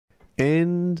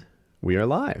And we are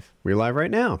live. We're live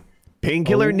right now.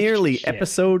 Painkiller Nearly, shit.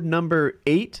 episode number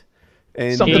 8.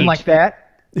 And Something like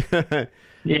that.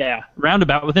 Yeah,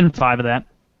 roundabout within 5 of that.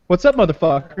 What's up,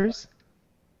 motherfuckers?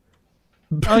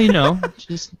 Oh, you know,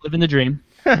 just living the dream.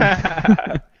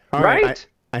 All Right?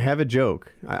 I have a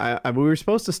joke. We were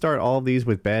supposed to start all of these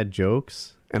with bad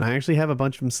jokes, and I actually have a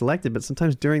bunch of them selected, but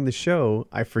sometimes during the show,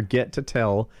 I forget to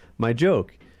tell my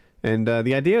joke. And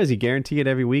the idea is you guarantee it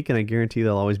every week, and I guarantee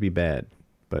they'll always be bad.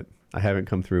 But I haven't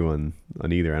come through on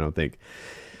either, I don't think.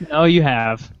 No, you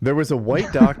have. There was a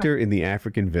white doctor in the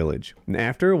African village, and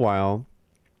after a while,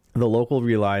 the local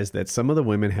realized that some of the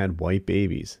women had white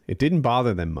babies. It didn't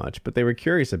bother them much, but they were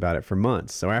curious about it for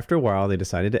months. So after a while, they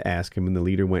decided to ask him, and the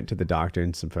leader went to the doctor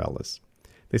and some fellas.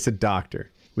 They said, "Doctor,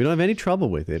 we don't have any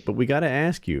trouble with it, but we got to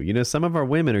ask you. You know, some of our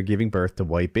women are giving birth to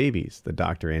white babies." The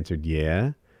doctor answered,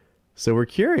 "Yeah. So we're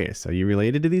curious. Are you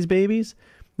related to these babies?"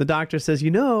 The doctor says, "You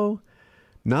know,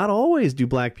 not always do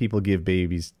black people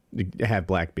have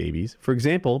black babies. For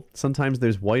example, sometimes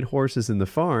there's white horses in the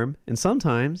farm, and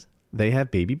sometimes they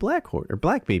have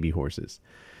black baby horses."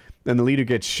 Then the leader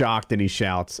gets shocked and he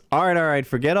shouts, all right,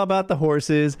 forget about the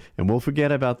horses, and we'll forget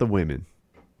about the women."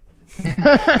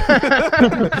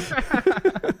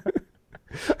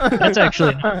 That's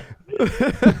actually...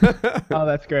 Oh,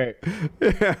 that's great.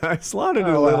 Yeah, I slaughtered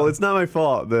it a little. It's not my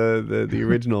fault. The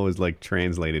original was like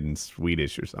translated in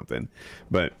Swedish or something.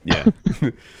 But yeah.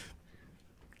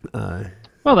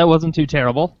 Well, that wasn't too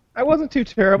terrible. I wasn't too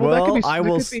terrible. Well, that could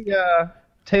be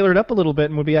tailored up a little bit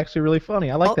and would be actually really funny.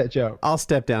 I like that joke. I'll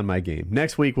step down my game.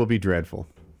 Next week will be dreadful.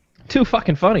 Too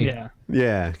fucking funny. Yeah.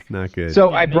 Yeah, not good.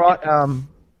 So I brought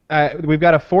we've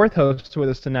got a fourth host with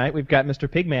us tonight. We've got Mr.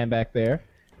 Pigman back there,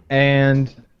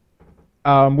 and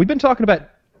we've been talking about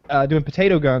doing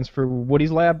potato guns for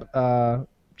Woody's Lab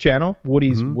channel.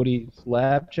 Woody's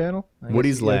Lab channel.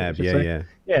 Woody's Lab,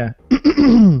 yeah.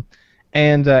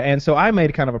 And so I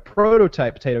made kind of a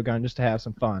prototype potato gun just to have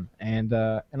some fun, and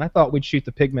I thought we'd shoot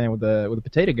the Pigman with a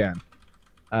potato gun.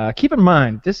 Keep in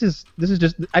mind, this is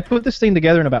just, I put this thing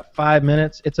together in about 5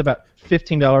 minutes. It's about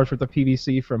 $15 worth of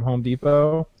PVC from Home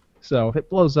Depot. So if it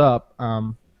blows up,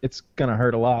 it's gonna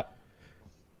hurt a lot.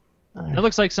 It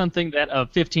looks like something that a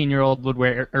 15-year-old would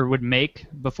wear or would make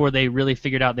before they really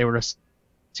figured out they were a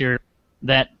serial.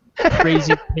 That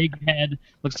crazy pig head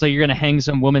looks like you're gonna hang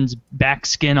some woman's back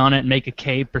skin on it and make a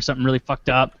cape or something really fucked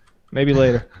up. Maybe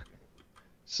later.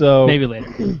 So Maybe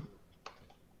later.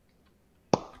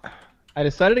 I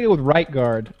decided to go with Right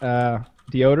Guard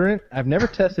deodorant. I've never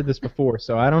tested this before,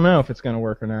 so I don't know if it's gonna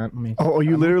work or not. are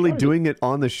you literally doing it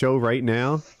on the show right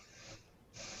now?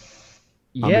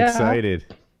 Yeah. I'm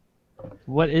excited.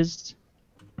 What is...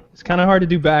 It's kind of hard to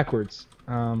do backwards.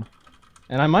 And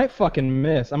I might fucking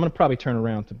miss. I'm gonna probably turn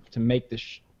around to make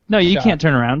this. No, you shot. can't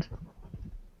turn around.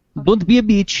 Won't be a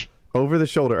beach. Over the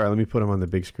shoulder. All right, let me put them on the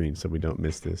big screen so we don't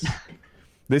miss this.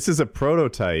 This is a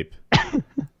prototype.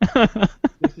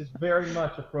 This is very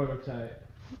much a prototype.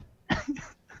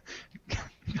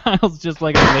 Kyle's just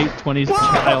like a late 20s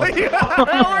child.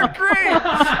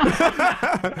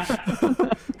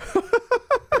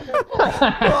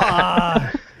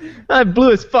 I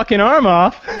blew his fucking arm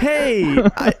off. Hey,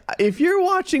 if you're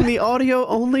watching the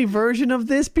audio-only version of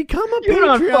this, become a You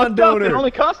done Patreon fucked up. donor. It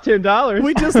only cost $10.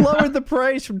 We just lowered the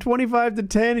price from 25 to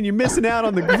 10, and you're missing out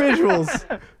on the visuals.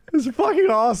 It's fucking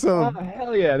awesome. Oh,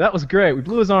 hell yeah, that was great. We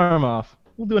blew his arm off.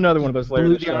 We'll do another one of those later.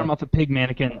 Blew the arm off a pig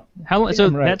mannequin. How long? So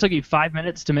right. that took you 5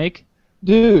 minutes to make?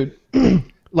 Dude,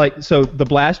 so the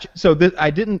blast. So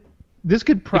I didn't. This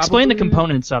could probably Explain the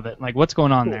components of it. Like, what's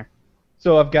going on there?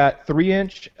 So I've got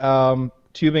 3-inch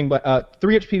tubing,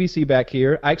 3-inch PVC back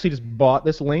here. I actually just bought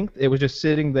this length. It was just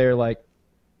sitting there like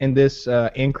in this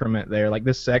increment there, like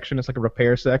this section. It's like a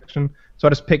repair section. So I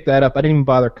just picked that up. I didn't even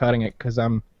bother cutting it because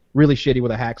I'm really shitty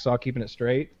with a hacksaw keeping it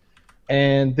straight.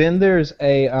 And then there's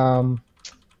a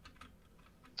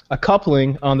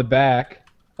coupling on the back,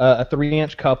 a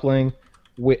 3-inch coupling,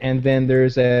 and then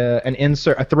there's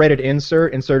a threaded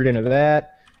insert inserted into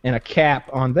that, and a cap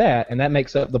on that, and that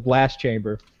makes up the blast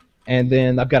chamber. And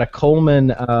then I've got a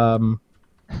Coleman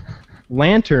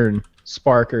lantern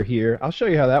sparker here. I'll show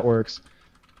you how that works.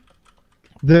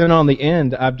 Then on the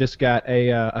end, I've just got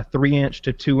a 3-inch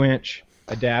to 2-inch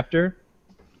adapter.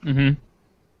 Mm-hmm.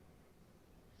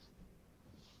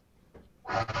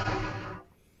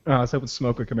 Oh, I was hoping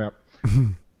smoke would come out.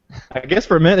 I guess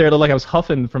for a minute there, it looked like I was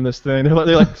huffing from this thing. They're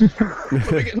like let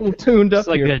me get a little tuned up It's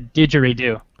like here. a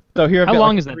didgeridoo. So here I've How got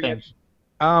long like is that thing?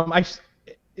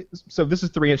 So this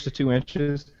is 3-inch to 2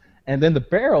 inches, and then the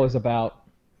barrel is about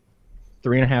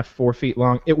 3.5, 4 feet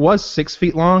long. It was 6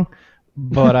 feet long.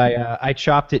 but I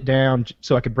chopped it down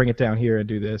so I could bring it down here and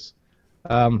do this.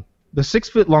 The 6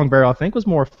 foot long barrel I think was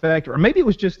more effective, or maybe it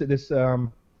was just that this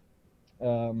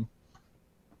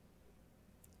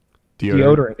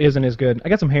deodorant isn't as good. I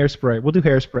got some hairspray. We'll do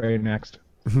hairspray next.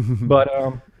 But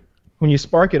when you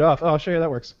spark it off, I'll show you how that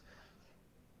works.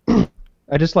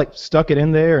 I just like stuck it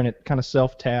in there and it kind of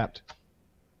self-tapped.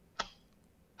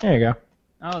 There you go.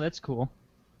 Oh, that's cool.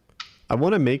 I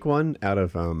want to make one out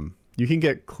of you can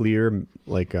get clear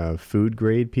like food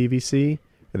grade PVC,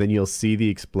 and then you'll see the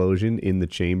explosion in the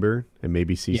chamber and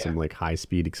maybe see some like high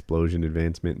speed explosion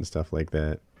advancement and stuff like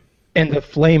that. And the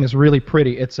flame is really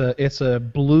pretty. It's a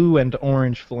blue and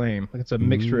orange flame. It's a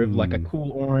mixture of like a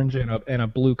cool orange and a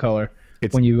blue color.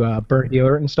 When you burn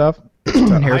deodorant and stuff.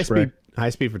 And hairspray. High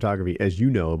speed photography, as you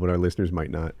know, but our listeners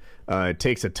might not. It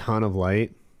takes a ton of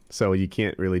light, so you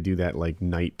can't really do that like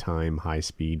nighttime high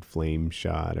speed flame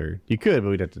shot. Or you could, but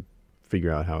we'd have to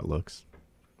figure out how it looks.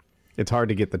 It's hard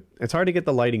to get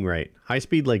the lighting right. High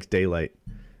speed likes daylight,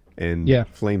 and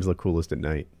flames look coolest at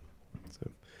night.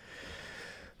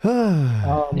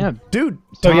 Yeah, dude.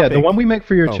 So yeah, the one we make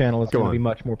for your channel is going to be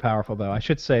much more powerful, though. I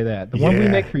should say that the one we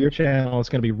make for your channel is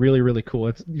going to be really, really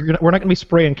cool. We're not going to be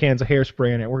spraying cans of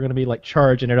hairspray in it. We're going to be like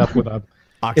charging it up with a.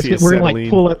 We're going to like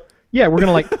pull it. Yeah, we're going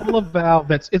to like pull a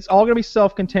valve. It's all going to be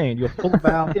self-contained. You'll pull the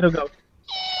valve. It'll go.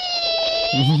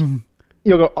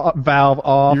 You'll go valve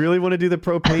off. You really want to do the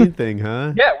propane thing,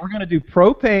 huh? Yeah, we're gonna do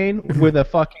propane with a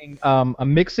fucking a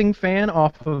mixing fan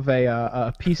off of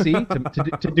a PC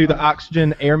to do the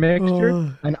oxygen air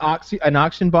mixture, an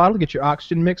oxygen bottle to get your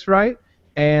oxygen mix right,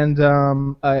 and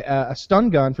a stun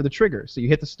gun for the trigger. So you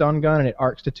hit the stun gun and it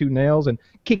arcs to 2 nails and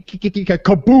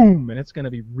kaboom, and it's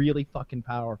gonna be really fucking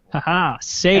powerful. Haha,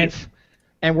 safe.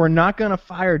 And we're not gonna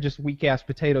fire just weak ass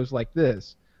potatoes like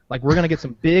this. Like, we're going to get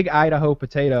some big Idaho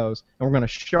potatoes, and we're going to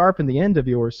sharpen the end of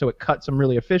yours so it cuts them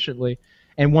really efficiently.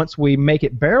 And once we make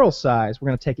it barrel size, we're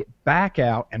going to take it back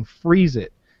out and freeze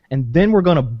it. And then we're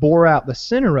going to bore out the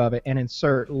center of it and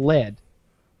insert lead.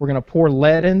 We're going to pour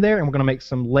lead in there, and we're going to make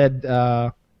some lead,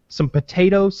 some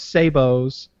potato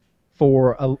sabots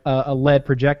for a lead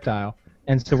projectile.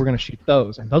 And so we're going to shoot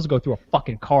those, and those will go through a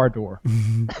fucking car door.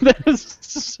 That is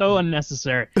so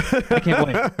unnecessary. I can't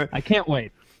wait. I can't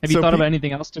wait. Have you thought about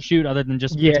anything else to shoot other than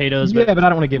just potatoes? Yeah, but I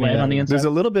don't want to give lead on the inside. There's a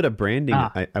little bit of branding.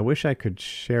 I wish I could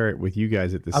share it with you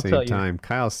guys at the same time.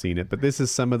 Kyle's seen it, but this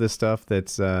is some of the stuff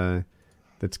that's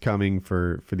coming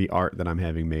for the art that I'm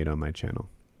having made on my channel.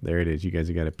 There it is. You guys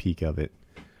have got a peek of it.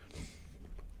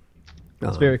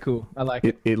 That's very cool. I like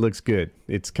it. It looks good.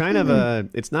 It's kind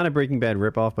of it's not a Breaking Bad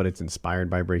ripoff, but it's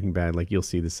inspired by Breaking Bad. Like, you'll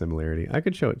see the similarity. I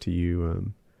could show it to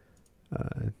you,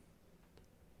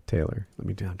 Taylor.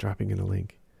 I'm dropping in a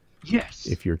link. Yes.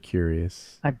 If you're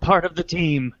curious. I'm part of the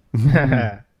team.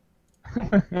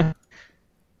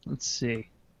 Let's see.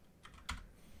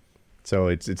 So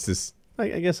it's this.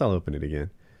 I guess I'll open it again.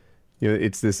 You know,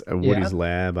 it's this Woody's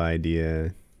Lab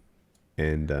idea,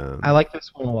 and I like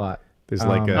this one a lot. There's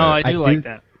like I do like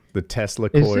that. The Tesla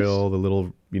coil, the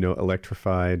little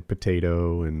electrified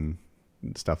potato, and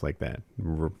stuff like that.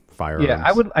 Firearms.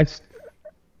 Yeah,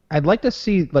 I'd like to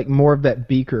see like more of that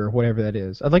beaker, whatever that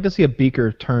is. I'd like to see a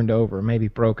beaker turned over, maybe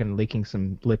broken, leaking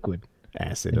some liquid.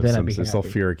 Acid of some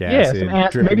sulfuric acid.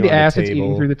 Yeah, maybe the acid's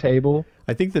eating through the table.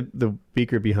 I think the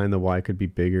beaker behind the Y could be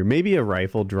bigger. Maybe a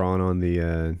rifle drawn on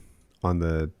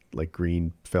the like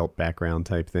green felt background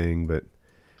type thing, but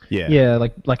yeah. Yeah,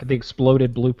 like the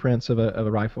exploded blueprints of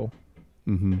a rifle.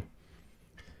 Mm-hmm.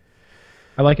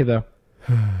 I like it though.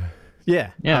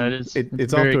 Yeah. Yeah, it is.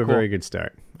 It's off to a very good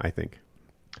start, I think.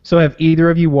 So have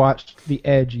either of you watched The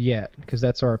Edge yet? Because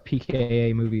that's our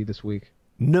PKA movie this week.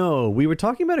 No, we were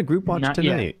talking about a group watch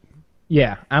tonight.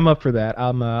 Yeah, I'm up for that.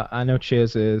 I know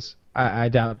Chiz is. I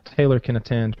doubt Taylor can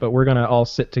attend, but we're gonna all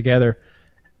sit together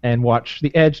and watch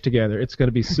The Edge together. It's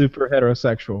gonna be super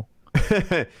heterosexual.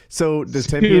 So does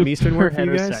 10 p.m. Eastern work for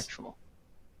you guys?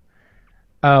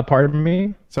 Pardon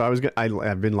me? So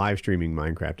I've been live streaming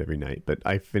Minecraft every night, but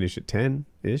I finish at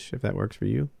 10-ish, if that works for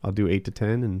you. I'll do 8 to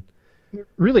 10 and.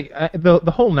 Really,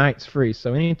 the whole night's free,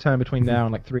 so anytime between now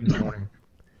and like 3 in the morning.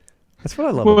 That's what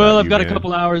I love. Well, I've got a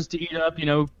couple hours to eat up,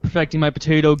 perfecting my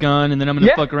potato gun, and then I'm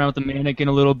gonna fuck around with the mannequin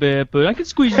a little bit. But I can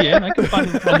squeeze you in. I can find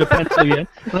a pencil you in.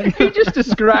 You just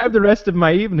described the rest of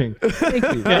my evening.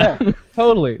 Thank you. Yeah,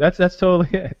 totally. That's totally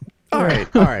it. All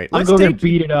right. I'll go there and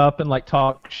beat it up and like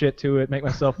talk shit to it, make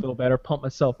myself feel better, pump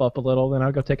myself up a little, then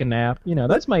I'll go take a nap.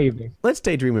 That's my evening. Let's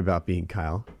daydream about being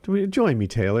Kyle. Join me,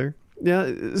 Taylor.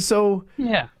 Yeah. So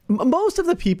most of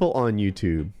the people on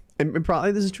YouTube, and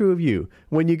probably this is true of you.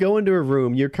 When you go into a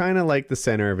room, you're kind of like the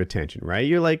center of attention, right?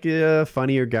 You're like a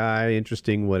funnier guy,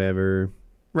 interesting, whatever,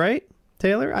 right?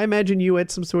 Taylor, I imagine you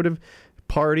at some sort of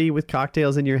party with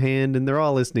cocktails in your hand, and they're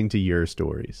all listening to your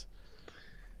stories.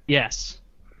 Yes.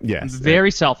 Yes.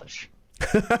 Very selfish.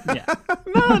 Yeah.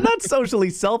 No, not socially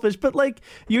selfish, but like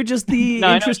you're just the No, I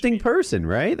know interesting person,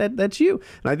 right? That's you.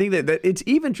 And I think that it's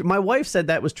even. My wife said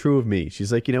that was true of me.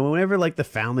 She's like, whenever like the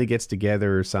family gets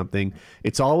together or something,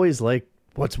 it's always like,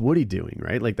 what's Woody doing,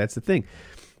 right? Like that's the thing.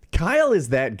 Kyle is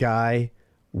that guy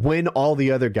when all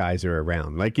the other guys are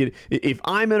around. Like if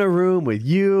I'm in a room with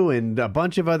you and a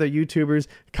bunch of other YouTubers,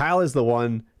 Kyle is the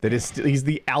one that is. He's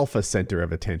the alpha center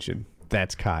of attention.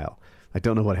 That's Kyle. I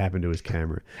don't know what happened to his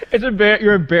camera.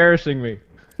 You're embarrassing me.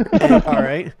 All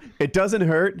right. It doesn't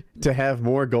hurt to have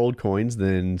more gold coins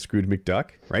than Scrooge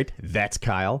McDuck, right? That's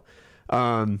Kyle.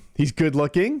 He's good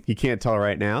looking. You can't tell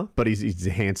right now, but he's a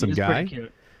handsome He's guy. pretty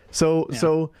cute.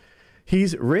 So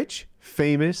he's rich,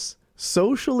 famous,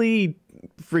 socially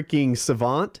freaking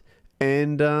savant,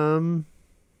 and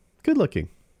good looking.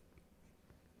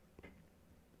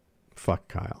 Fuck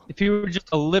Kyle. If you were just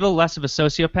a little less of a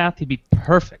sociopath, he'd be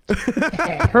perfect.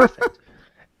 Perfect.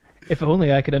 If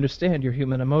only I could understand your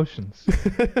human emotions.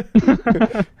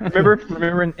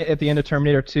 remember at the end of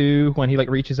Terminator 2 when he like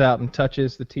reaches out and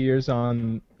touches the tears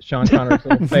on Sean Connery's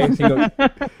little face?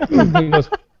 He goes,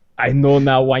 I know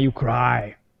now why you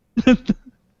cry, but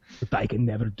I can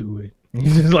never do it. And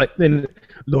he's just like, then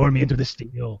lower me into the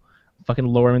steel. Fucking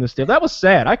lower him in the steel. That was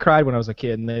sad. I cried when I was a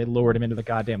kid and they lowered him into the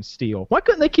goddamn steel. Why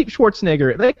couldn't they keep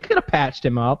Schwarzenegger? They could have patched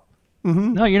him up.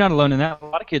 Mm-hmm. No, you're not alone in that. A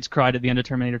lot of kids cried at the end of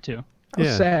Terminator 2. That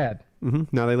was sad. Mm-hmm.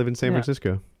 Now they live in San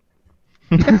Francisco.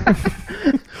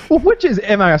 Well, which is,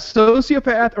 am I a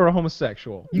sociopath or a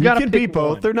homosexual? You gotta can be pick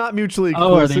both. one. They're not mutually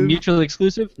exclusive. Oh, are they mutually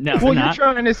exclusive? No, Well, they're you're not.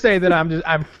 trying to say that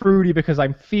I'm fruity because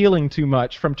I'm feeling too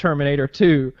much from Terminator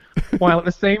 2, while at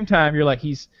the same time you're like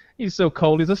he's so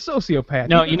cold. He's a sociopath.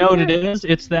 No, you know what it is?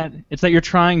 It's that you're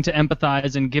trying to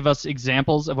empathize and give us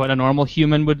examples of what a normal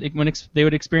human would when they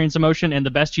would experience emotion, and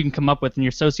the best you can come up with in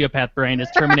your sociopath brain is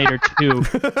Terminator 2.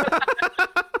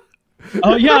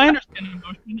 Oh yeah, I understand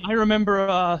emotion. I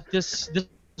remember this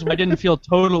I didn't feel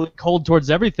totally cold towards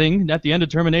everything at the end of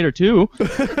Terminator 2.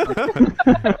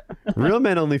 Real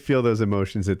men only feel those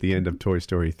emotions at the end of Toy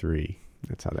Story 3.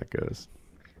 That's how that goes.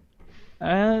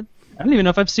 I don't even know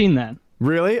if I've seen that.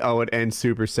 Really? Oh, it ends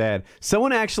super sad.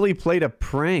 Someone actually played a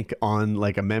prank on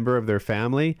like a member of their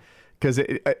family because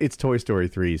it's Toy Story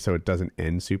 3, so it doesn't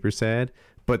end super sad.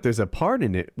 But there's a part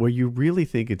in it where you really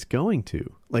think it's going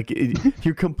to. Like,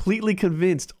 you're completely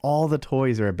convinced all the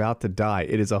toys are about to die.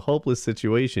 It is a hopeless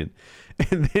situation.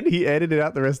 And then he edited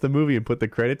out the rest of the movie and put the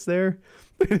credits there.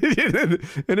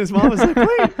 And his mom was like,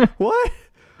 wait, what?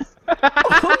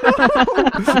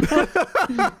 Oh,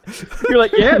 no. You're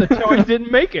like, yeah, the toys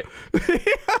didn't make it.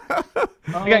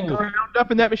 Yeah. They got ground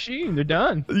up in that machine. They're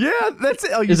done. Yeah, that's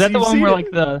it. Oh, Is that the one where it?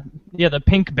 like the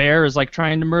pink bear is like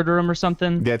trying to murder him or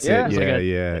something? That's Yeah. it. It's Yeah, like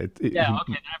yeah. Yeah,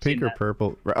 okay, I've Pink seen or that.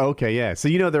 purple. Okay, yeah. So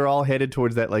they're all headed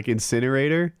towards that like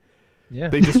incinerator. Yeah.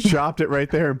 They just chopped it right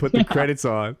there and put the credits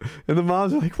on. And the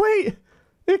moms are like, wait,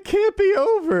 it can't be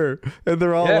over. And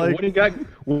they're all like,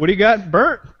 Woody got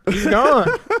burnt. He's gone.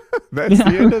 that's the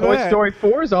end of Toy that. Story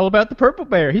 4 is all about the purple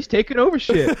bear. He's taking over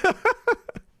shit.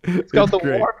 It's called the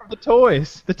great. War of the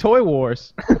Toys. The Toy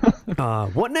Wars.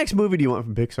 What next movie do you want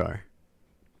from Pixar?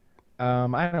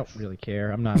 I don't really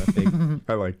care. I'm not a big.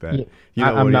 I like that. Yeah. You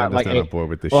know, I'm Woody, not I'm like just not a- on board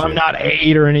with this Well, shit. I'm not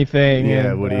 8 or anything.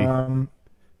 Yeah, and, Woody.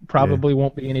 Probably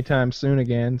won't be anytime soon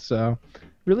again. So,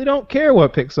 really don't care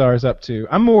what Pixar is up to.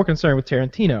 I'm more concerned with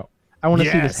Tarantino. I want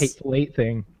to see Yes. this Hateful Eight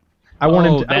thing. I want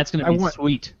him to. That's gonna I be want,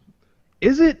 sweet.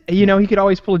 Is it? He could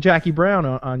always pull a Jackie Brown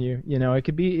on you. It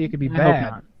could be I hope bad.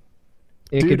 not.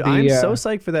 It Dude, could be, I'm so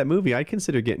psyched for that movie. I'd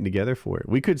consider getting together for it.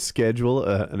 We could schedule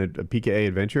a PKA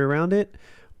adventure around it,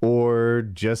 or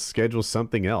just schedule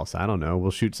something else. I don't know.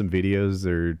 We'll shoot some videos,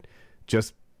 or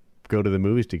just go to the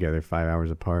movies together 5 hours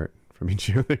apart from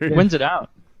each other. When's it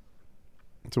out?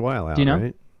 It's a while out, Do you know?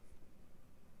 right?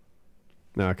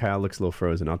 No, Kyle looks a little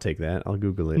frozen. I'll take that. I'll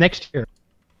Google it. next year.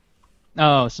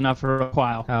 Oh, so not for a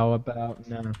while. How about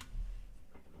no? Next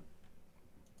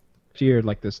year,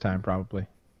 like this time, probably.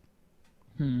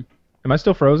 Hmm. Am I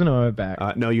still frozen or am I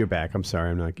back? No, you're back. I'm sorry.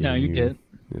 I'm not giving No, you you good.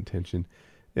 attention.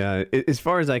 Yeah, as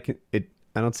far as I can, I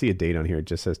don't see a date on here. It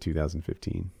just says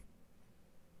 2015.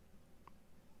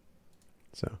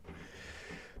 So,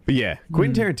 but yeah,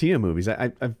 Quentin Tarantino movies.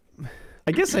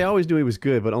 I guess I always knew he was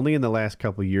good, but only in the last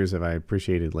couple of years have I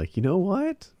appreciated. Like, you know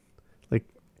what? Like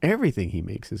everything he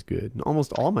makes is good. And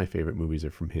almost all my favorite movies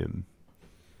are from him.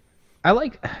 I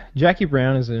like Jackie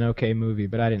Brown is an okay movie,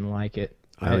 but I didn't like it.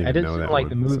 I don't even didn't know seem that like one,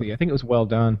 the movie. I think it was well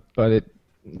done, but I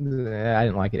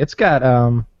didn't like it. It's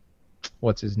got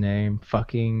what's his name?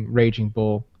 Fucking Raging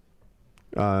Bull.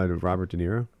 Robert De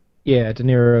Niro. Yeah, De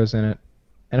Niro's in it,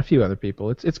 and a few other people.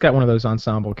 It's got one of those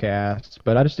ensemble casts,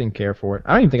 but I just didn't care for it.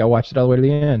 I don't even think I watched it all the way to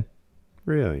the end.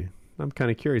 Really? I'm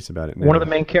kind of curious about it now. One of the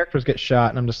main characters gets shot,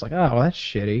 and I'm just like, oh, well, that's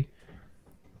shitty.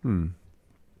 I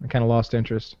kind of lost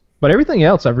interest. But everything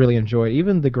else I've really enjoyed,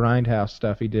 even the Grindhouse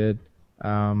stuff he did.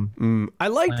 I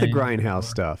like the Grindhouse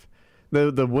stuff.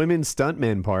 The women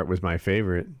stuntmen part was my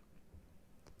favorite.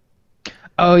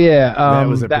 Oh yeah, that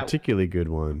was a particularly good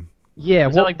one. Yeah,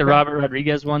 Was that like the Robert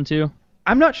Rodriguez one too?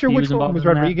 I'm not sure He which was one involved was in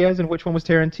that? Rodriguez and which one was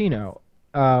Tarantino.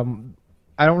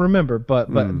 I don't remember, but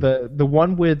the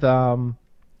one with One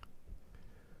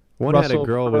had Russell a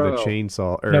girl with a Crowe.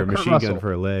 chainsaw or No, a Kurt machine Russell. gun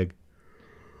for a leg.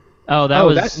 Oh, that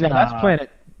was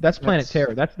that's Planet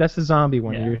Terror. That's the zombie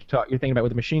one Yeah. you're thinking about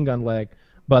with the machine gun leg.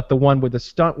 But the one with the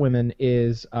stunt women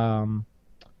is oh,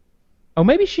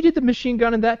 maybe she did the machine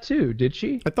gun in that too, did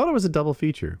she? I thought it was a double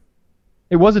feature.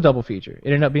 It was a double feature. It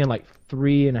ended up being like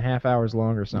 3.5 hours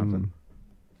long or something.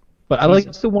 But I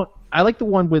like the one. I like the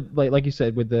one with like you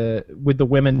said with the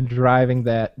women driving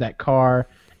that car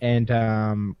and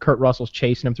Kurt Russell's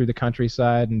chasing them through the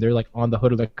countryside and they're like on the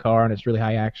hood of the car and it's really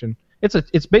high action.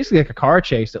 It's basically like a car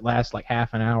chase that lasts like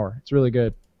half an hour. It's really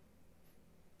good.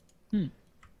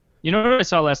 You know what I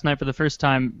saw last night for the first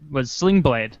time was Sling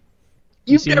Blade.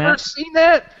 You've seen never that? seen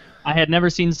that? I had never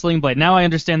seen Sling Blade. Now I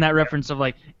understand that reference of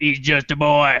like he's just a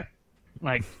boy.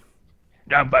 Like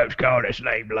Some folks call it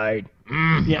Slave Blade.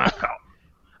 Yeah.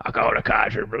 I call it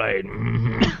Kaiser Blade.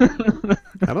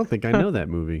 I don't think I know that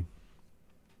movie.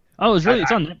 oh, it's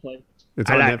on Netflix. It's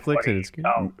I on like Netflix what and he- it's good.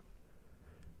 oh.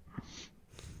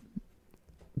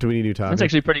 Do we need a new topic? That's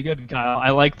actually pretty good, Kyle. I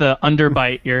like the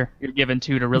underbite you're given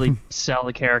to really sell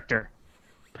the character.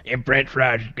 And French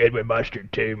fries is good with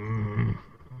mustard too.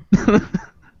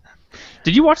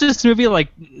 Did you watch this movie like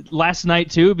last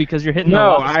night too? Because you're hitting a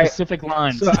No, lot of specific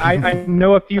lines. So I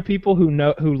know a few people who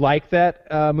like that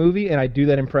movie, and I do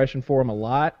that impression for them a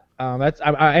lot.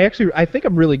 I think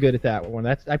I'm really good at that one.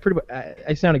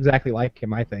 I sound exactly like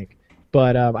him, I think,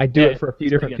 but I do it for a few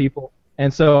it's different pretty good. people,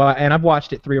 and so and I've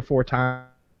watched it 3 or 4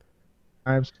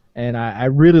 times, and I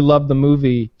really love the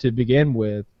movie to begin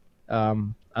with.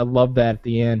 I love that at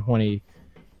the end when he,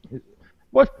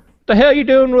 what the hell you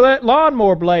doing with that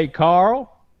lawnmower blade,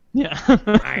 Carl? yeah.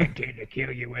 I intend to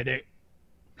kill you with it.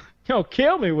 You'll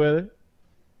kill me with it.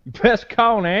 You best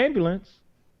call an ambulance.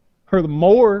 Or the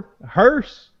morgue, a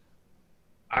hearse.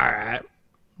 Alright.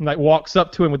 Like walks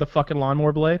up to him with a fucking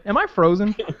lawnmower blade. Am I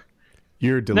frozen? You're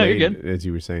you're delayed good. as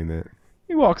you were saying that.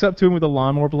 He walks up to him with a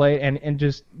lawnmower blade and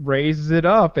just raises it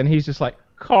up and he's just like,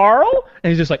 Carl? And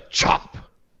he's just like, chop.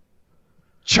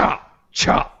 Chop.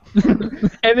 Chop.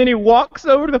 And then he walks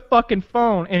over to the fucking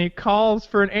phone and he calls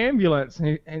for an ambulance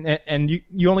and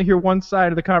you only hear one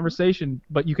side of the conversation,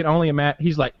 but you can only imagine.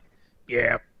 He's like,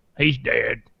 Yeah, he's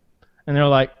dead. and they're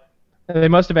like, they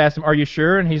must have asked him, are you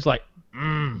sure? And he's like,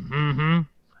 Mm-hmm.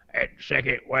 That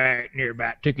second whack near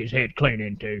about took his head clean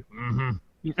into.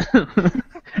 Mm-hmm.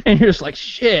 and you're just like,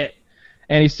 shit.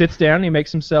 And he sits down and he makes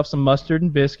himself some mustard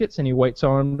and biscuits and he waits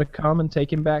on him to come and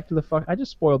take him back to the fuck. I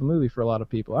just spoiled the movie for a lot of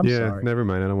people. I'm yeah, sorry. never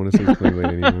mind. I don't want to see Sling Blade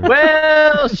anymore.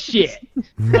 Well, shit.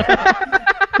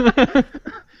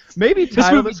 Maybe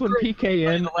title movie's this one great.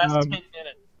 PKN. In the last 10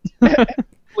 minutes.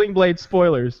 Sling Blade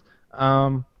spoilers.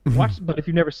 Watch, but if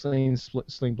you've never seen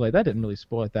Sling Blade, that didn't really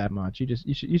spoil it that much.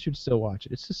 You should still watch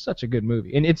it. It's just such a good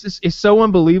movie, and it's so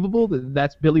unbelievable that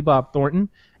that's Billy Bob Thornton,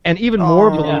 and even more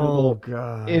believable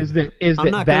God. is that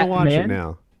I'm not that gonna watch man. it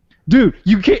now. Dude,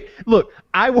 you can't look.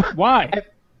 Why?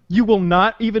 You will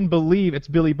not even believe it's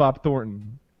Billy Bob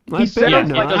Thornton. I He bet sounds Yeah, I'm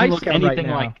he like not. doesn't I look sound right anything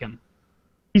now. like him.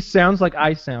 He sounds like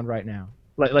I sound right now.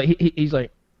 Like he's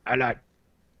like, I like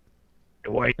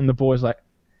the way and the boy's like,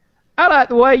 I like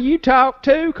the way you talk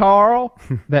too, Carl.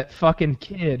 That fucking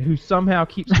kid who somehow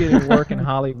keeps getting work in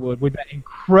Hollywood with that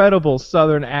incredible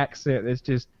Southern accent that's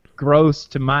just gross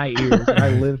to my ears. And I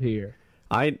live here.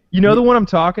 You know the one I'm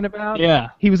talking about? Yeah.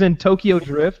 He was in Tokyo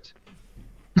Drift.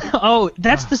 Oh,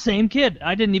 that's the same kid.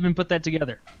 I didn't even put that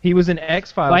together. He was in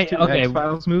X-Files, Right, too. okay.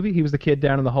 X-Files movie. He was the kid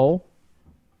down in the hole.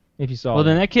 If you saw Well, it.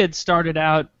 then that kid started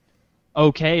out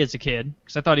okay as a kid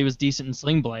because I thought he was decent in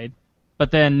Sling Blade.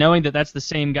 But then knowing that that's the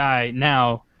same guy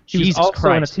now, He was Jesus also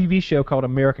Christ, in a TV show called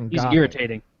American he's Gothic.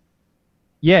 irritating.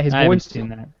 Yeah, his I haven't voice. seen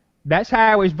that. That's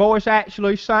how his voice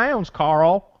actually sounds,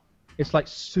 Carl. It's like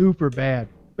super bad.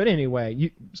 But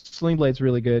anyway, Sling Blade's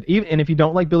really good. And if you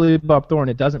don't like Billy Bob Thornton,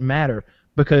 it doesn't matter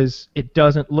because it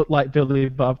doesn't look like Billy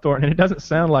Bob Thornton, and it doesn't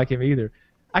sound like him either.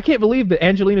 I can't believe that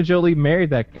Angelina Jolie married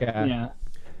that guy. Yeah.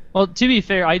 Well, to be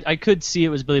fair, I could see it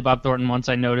was Billy Bob Thornton once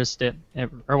I noticed it,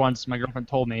 or once my girlfriend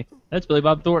told me, that's Billy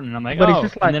Bob Thornton. And I'm like, But he's oh.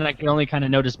 just And then I could only kind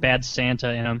of notice Bad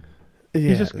Santa in him.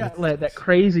 He's just got like that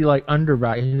crazy like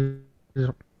underbite. He's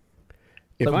just,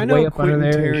 If like, I know way up under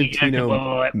Quentin there.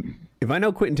 Tarantino, if I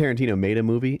know Quentin Tarantino made a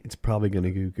movie, it's probably going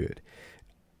to do good.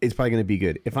 It's probably going to be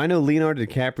good. If I know Leonardo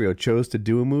DiCaprio chose to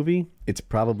do a movie, it's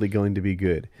probably going to be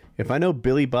good. If I know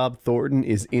Billy Bob Thornton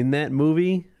is in that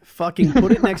movie, fucking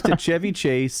put it next to Chevy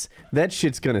Chase. That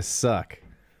shit's going to suck.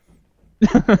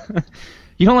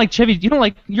 You don't like Chevy? You don't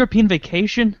like European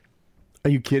Vacation?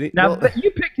 Are you kidding? Now Well, you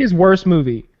picked his worst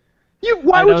movie.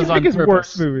 Why That would was you pick on his purpose.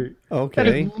 worst movie? That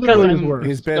okay. is literally his I'm- worst.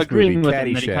 His best agreeing movie, with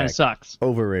him that he kind of Caddyshack. sucks.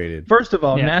 Overrated. First of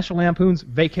all, Yeah. National Lampoon's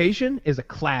Vacation is a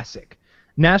classic.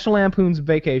 National Lampoon's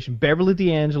Vacation, Beverly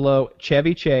D'Angelo,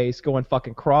 Chevy Chase going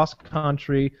fucking cross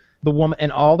country. The woman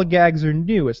and all the gags are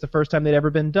new. It's the first time they'd ever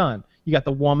been done. You got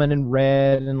the woman in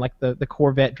red and like the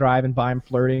Corvette driving by him,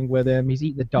 flirting with him. He's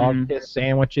eating the dog piss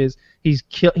sandwiches. He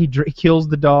kills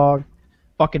the dog.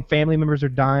 Fucking family members are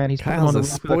dying. He's putting Kyle's on the a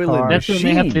roof of the spoiler car. That's when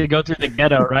they have machine. to go through the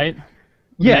ghetto, right?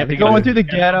 Yeah, have they're to go going to through the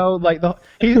the ghetto. Like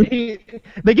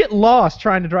they get lost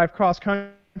trying to drive cross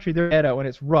country. They're ghetto and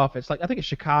it's rough. It's like I think it's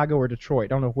Chicago or Detroit. I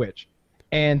don't know which.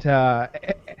 And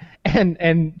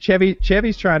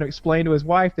Chevy's trying to explain to his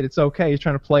wife that it's okay. He's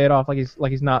trying to play it off like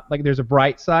he's not like there's a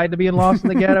bright side to being lost in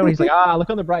the ghetto. And he's like, look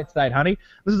on the bright side, honey.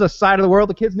 This is a side of the world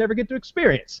the kids never get to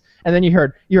experience. And then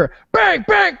you're bang,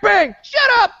 bang, bang. Shut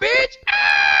up, bitch.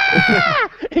 Ah!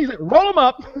 He's like, roll them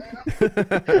up.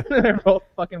 And they roll the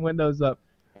fucking windows up.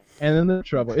 And then the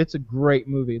trouble. It's a great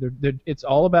movie. It's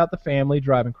all about the family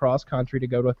driving cross country to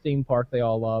go to a theme park they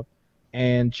all love.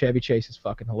 And Chevy Chase is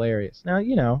fucking hilarious.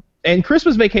 Now, and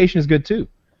Christmas Vacation is good too.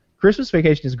 Christmas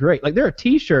Vacation is great. Like there are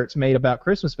T-shirts made about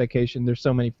Christmas Vacation. There's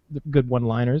so many good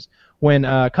one-liners. When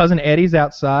Cousin Eddie's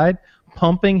outside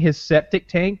pumping his septic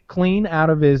tank clean out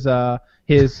of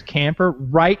his camper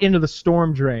right into the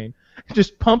storm drain,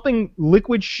 just pumping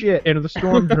liquid shit into the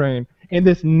storm drain in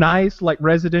this nice like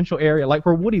residential area, like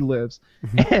where Woody lives.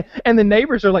 And the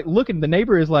neighbors are like looking. The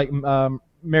neighbor is like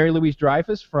Mary Louise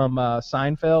Dreyfus from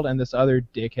Seinfeld and this other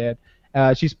dickhead.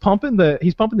 He's pumping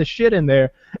the shit in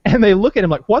there, and they look at him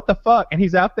like, what the fuck? And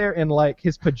he's out there in like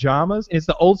his pajamas. It's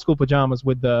the old school pajamas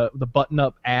with the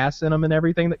button-up ass in them and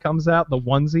everything that comes out, the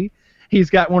onesie. He's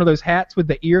got one of those hats with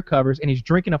the ear covers, and he's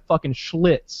drinking a fucking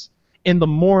Schlitz in the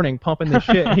morning, pumping the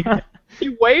shit.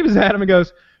 He waves at him and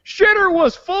goes, "Shitter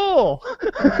was full."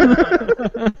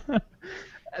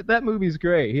 That movie's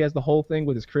great. He has the whole thing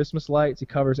with his Christmas lights. He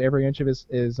covers every inch of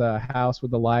his house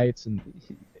with the lights. And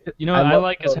You know what I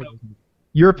like is how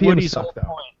European Woody's suck whole though.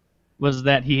 point was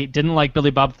that he didn't like Billy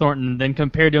Bob Thornton, then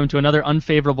compared him to another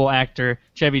unfavorable actor,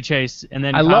 Chevy Chase, and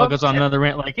then I Kyle love goes on another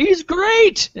rant like, he's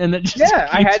great! And then just Yeah,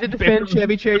 I keeps had to defend burying-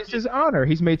 Chevy Chase's honor.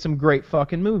 He's made some great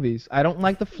fucking movies. I don't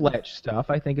like the Fletch stuff.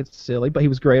 I think it's silly, but he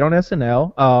was great on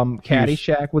SNL.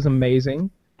 Caddyshack was amazing.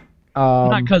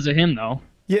 Not because of him, though.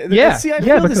 Yeah, See, I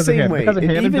yeah, feel the because of same him, way. because of him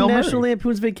and Even Bill National Murray.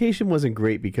 Lampoon's Vacation wasn't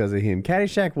great because of him.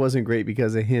 Caddyshack wasn't great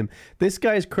because of him. This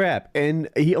guy's crap, and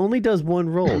he only does one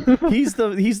role. He's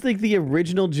like the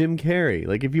original Jim Carrey.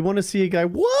 Like if you want to see a guy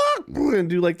walk and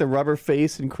do like the rubber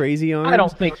face and crazy arms, I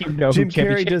don't think you know Jim who Chevy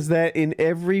Carrey Chase does that in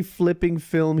every flipping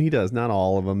film he does. Not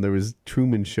all of them. There was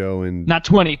Truman Show and Not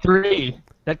 23.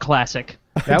 That classic.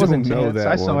 That was don't know intense. that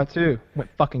I saw one. it too. Went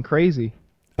fucking crazy.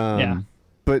 Yeah.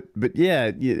 But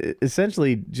yeah,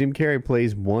 essentially Jim Carrey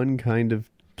plays one kind of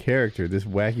character, this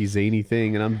wacky zany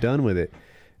thing, and I'm done with it.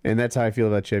 And that's how I feel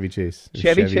about Chevy Chase.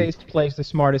 Chevy Chase plays the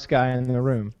smartest guy in the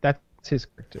room. That's his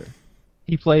character.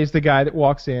 He plays the guy that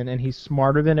walks in and he's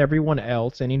smarter than everyone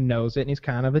else and he knows it and he's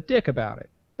kind of a dick about it.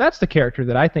 That's the character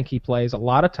that I think he plays a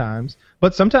lot of times.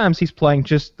 But sometimes he's playing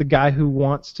just the guy who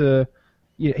wants to.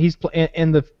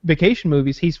 In the Vacation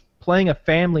movies, he's playing a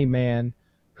family man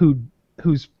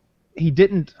he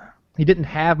didn't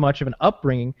have much of an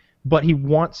upbringing, but he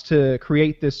wants to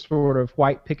create this sort of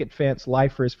white picket fence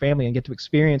life for his family and get to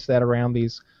experience that around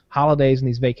these holidays and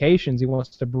these vacations. He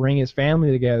wants to bring his family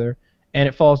together, and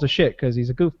it falls to shit because he's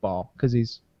a goofball, because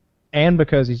he's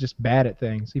just bad at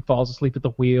things. He falls asleep at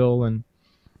the wheel and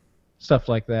stuff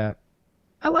like that.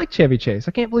 I like Chevy Chase.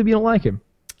 I can't believe you don't like him.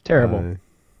 Terrible.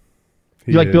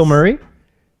 You like Bill Murray?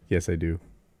 Yes, I do.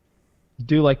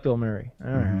 Do like Bill Murray.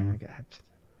 All right. God.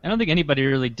 I don't think anybody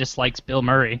really dislikes Bill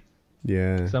Murray.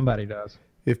 Yeah. Somebody does.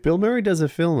 If Bill Murray does a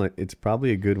film, it's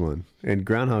probably a good one. And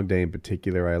Groundhog Day in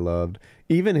particular, I loved.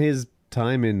 Even his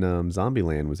time in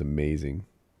Zombieland was amazing.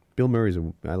 Bill Murray's,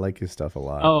 I like his stuff a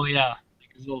lot. Oh, yeah.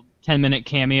 His little 10-minute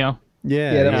cameo.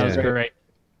 Yeah, that That was was great.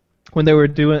 when they were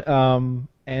doing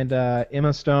and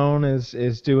Emma Stone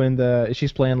is doing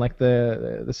she's playing like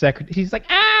the secretary. She's like,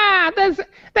 the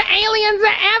aliens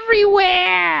are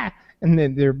everywhere, and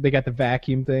then they got the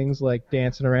vacuum things like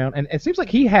dancing around, and it seems like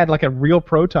he had like a real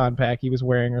proton pack he was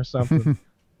wearing or something.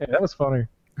 Yeah, that was funny.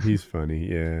 he's funny.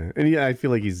 Yeah, and I feel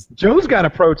like Joe's got a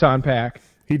proton pack.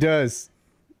 he does.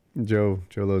 Joe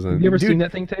Lozon. Have you ever Dude, seen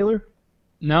that thing, Taylor?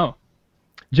 No.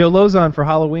 Joe Lozon for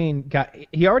Halloween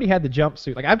he already had the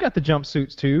jumpsuit. Like I've got the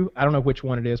jumpsuits too. I don't know which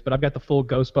one it is, but I've got the full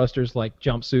Ghostbusters like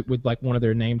jumpsuit with like one of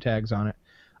their name tags on it.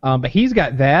 But he's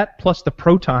got that plus the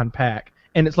proton pack,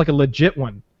 and it's like a legit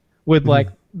one with like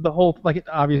the whole like it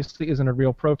obviously isn't a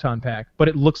real proton pack, but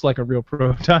it looks like a real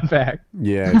proton pack.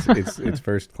 Yeah, it's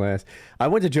first class. I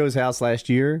went to Joe's house last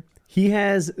year. He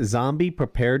has zombie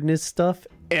preparedness stuff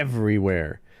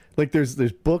everywhere. Like there's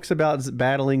books about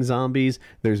battling zombies.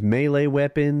 There's melee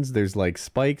weapons. There's like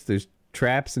spikes. There's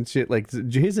traps and shit. Like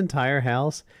his entire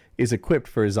house is equipped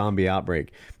for a zombie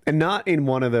outbreak, and not in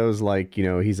one of those like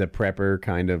he's a prepper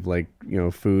kind of like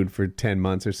food for 10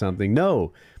 months or something.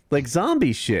 No, like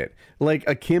zombie shit, like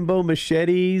akimbo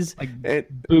machetes, Like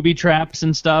booby traps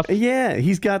and stuff. yeah,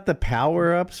 he's got the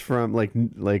power ups from like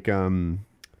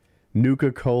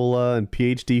Nuka-Cola and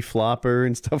PhD Flopper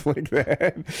and stuff like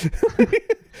that.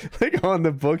 Like on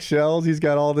the bookshelves, he's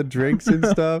got all the drinks and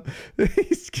stuff.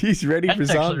 He's ready for That's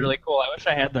actually zombies. really cool. I wish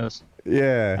I had those.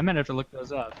 Yeah, I might have to look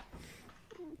those up.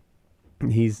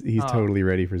 he's totally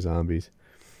ready for zombies.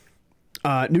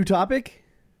 New topic.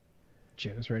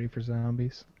 Joe's ready for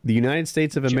zombies. The United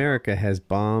States of America has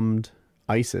bombed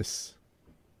ISIS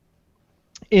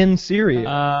In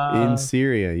Syria. in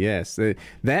Syria. Yes,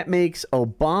 that makes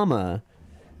Obama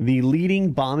the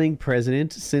leading bombing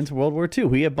president since World War II.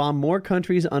 We have bombed more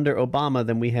countries under Obama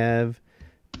than we have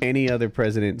any other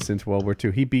president since World War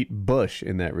II. He beat Bush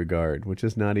in that regard, which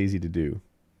is not easy to do.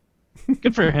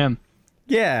 Good for him.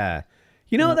 Yeah,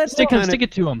 that's Stick the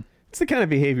it to him. it's the kind of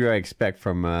behavior I expect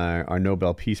from our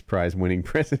Nobel Peace Prize winning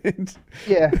president.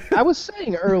 Yeah, I was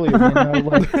saying earlier, like,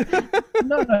 I'm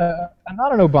not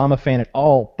an Obama fan at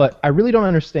all, but I really don't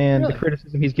understand the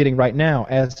criticism he's getting right now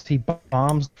as he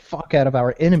bombs the fuck out of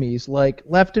our enemies, like,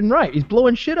 left and right. He's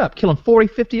blowing shit up, killing 40,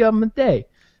 50 of them a day.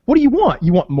 What do you want?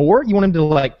 You want more? You want him to,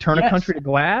 like, turn a country to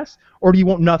glass? Or do you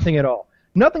want nothing at all?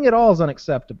 Nothing at all is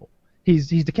unacceptable. He's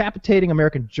decapitating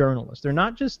American journalists. They're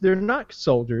not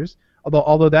soldiers,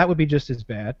 although that would be just as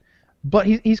bad. But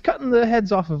he's cutting the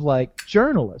heads off of like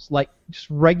journalists, like just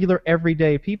regular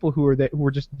everyday people who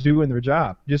are just doing their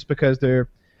job, just because they're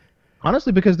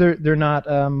they're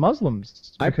not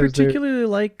Muslims. I particularly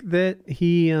like that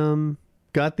he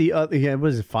got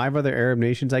was it 5 other Arab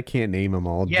nations? I can't name them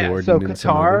all. Yeah, Jordan so and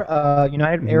some other- Qatar,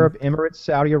 United Arab Emirates,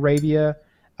 Saudi Arabia,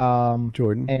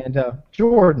 Jordan. and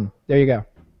Jordan. There you go.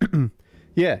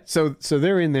 Yeah, so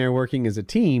they're in there working as a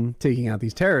team, taking out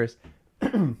these terrorists,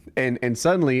 and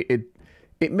suddenly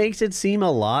it makes it seem a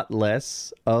lot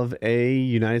less of a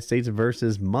United States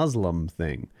versus Muslim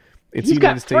thing. It's He's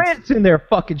United got States. France in there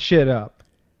fucking shit up.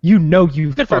 You know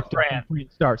you Good for fucked up France. when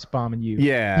France starts bombing you.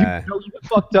 Yeah. You know you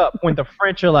fucked up when the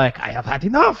French are like, I have had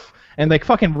enough, and they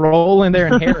fucking roll in there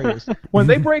in Harriers. When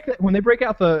they break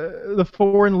out the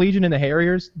Foreign Legion and the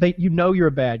Harriers, you're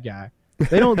a bad guy.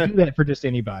 They don't do that for just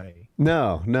anybody.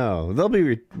 No, they'll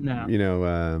be.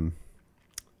 No.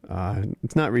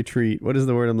 It's not retreat. What is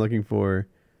the word I'm looking for?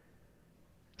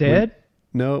 Dead?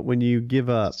 No, when you give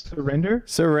up. Surrender?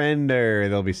 Surrender.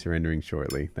 They'll be surrendering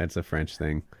shortly. That's a French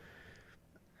thing.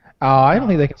 Oh, I don't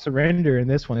think they can surrender in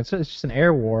this one. It's just an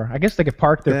air war. I guess they could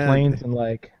park their planes and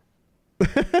like.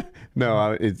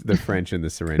 No, it's the French and the They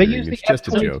surrendering. used the It's just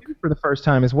a F-22 joke. for the first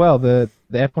time as well. The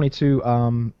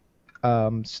F-22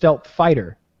 stealth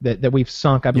fighter that we've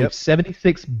sunk, I believe, Yep.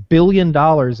 $76 billion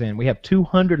in. We have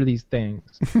 200 of these things.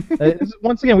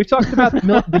 Once again, we talked about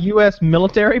the U.S.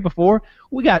 military before.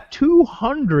 We got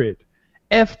 200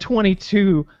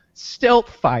 F-22 stealth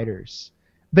fighters.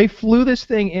 They flew this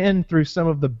thing in through some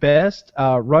of the best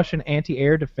Russian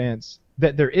anti-air defense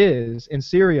that there is in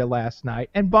Syria last night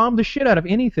and bombed the shit out of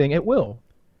anything at will.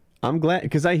 I'm glad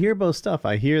because I hear both stuff.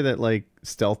 I hear that like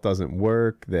stealth doesn't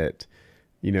work, that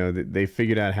that they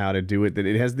figured out how to do it, that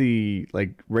it has the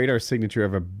like radar signature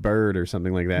of a bird or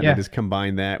something like that. Yeah. They just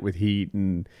combine that with heat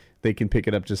and they can pick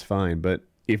it up just fine. But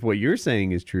if what you're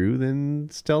saying is true, then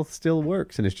stealth still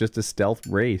works and it's just a stealth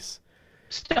race.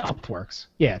 Stealth works.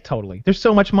 Yeah, totally. There's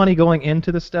so much money going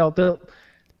into the stealth.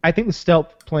 I think the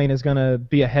stealth plane is going to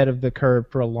be ahead of the curve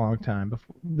for a long time.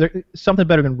 Something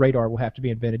better than radar will have to be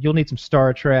invented. You'll need some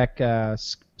Star Trek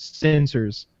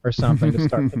sensors or something to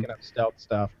start picking up stealth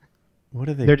stuff. What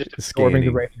are they? They're just absorbing the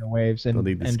scanning? radio waves and, They'll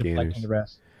need the and scanners. deflecting the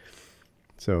rest.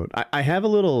 So I have a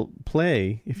little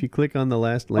play. If you click on the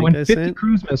last Oh, link and I 50 sent.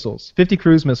 cruise missiles. 50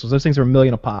 cruise missiles. Those things are $1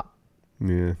 million a pop.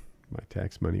 Yeah, my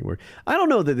tax money work. I don't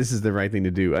know that this is the right thing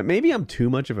to do. Maybe I'm too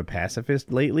much of a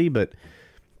pacifist lately, but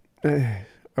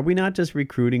are we not just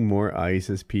recruiting more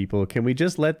ISIS people? Can we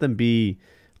just let them be,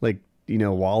 like,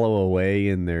 wallow away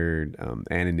in their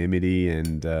anonymity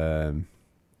and,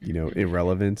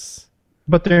 irrelevance?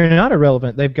 But they're not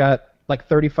irrelevant. They've got like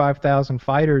 35,000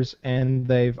 fighters, and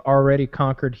they've already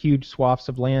conquered huge swaths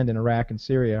of land in Iraq and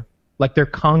Syria. Like, they're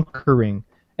conquering,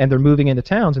 and they're moving into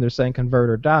towns, and they're saying convert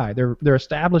or die. They're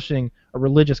establishing a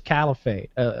religious caliphate,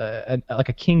 like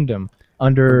a kingdom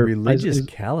under A religious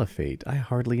caliphate. I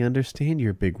hardly understand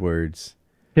your big words.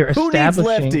 They're Who needs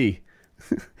establishing. Lefty?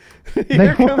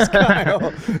 Here comes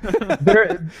Kyle.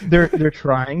 they're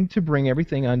trying to bring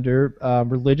everything under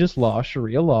religious law,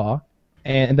 Sharia law,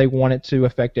 and they want it to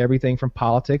affect everything from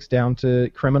politics down to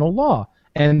criminal law.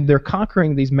 And they're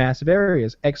conquering these massive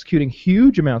areas, executing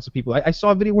huge amounts of people. I saw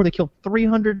a video where they killed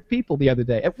 300 people the other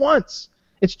day at once.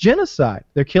 It's genocide.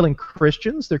 They're killing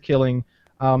Christians. They're killing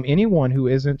anyone who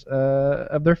isn't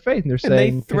of their faith. And they're And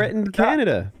saying they threatened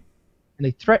Canada. And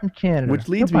they threatened Canada. Which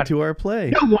leads me to our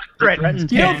play. No one threatens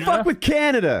threatened You don't Canada? fuck with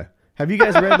Canada. Have you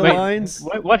guys read the Wait, lines?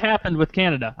 what happened with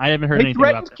Canada? I haven't heard They anything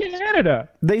about threatened this. Canada.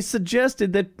 They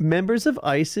suggested that members of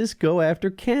ISIS go after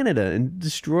Canada and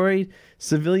destroy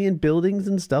civilian buildings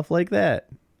and stuff like that.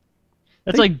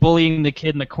 That's like bullying the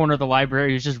kid in the corner of the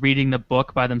library who's just reading the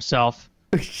book by themselves.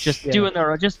 Just Yeah. doing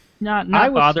their, just not I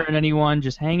was- bothering anyone,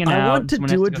 just hanging out. I want to Someone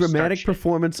do has a go start dramatic shit.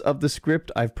 performance of the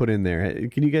script I've put in there.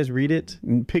 Can you guys read it?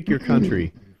 And pick your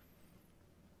country.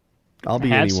 I'll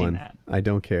be I have seen anyone. that. I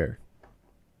don't care.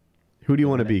 Who do you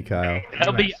want to be, Kyle?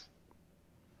 That'll be.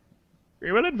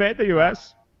 We will invade the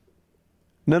U.S.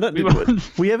 No, We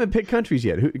won't. we haven't picked countries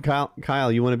yet.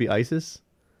 Kyle, you want to be ISIS?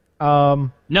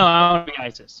 No, I want to be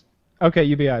ISIS. Okay,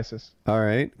 you be ISIS. All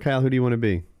right, Kyle, who do you want to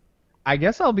be? I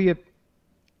guess I'll be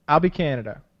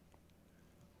Canada.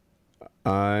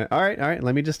 All right.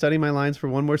 Let me just study my lines for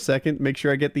one more second. Make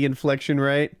sure I get the inflection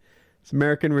right. It's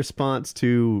American response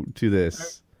to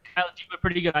this. Kyle, do you have a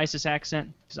pretty good ISIS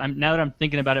accent? 'Cause now that I'm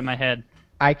thinking about it in my head,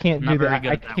 I can't Not do the very good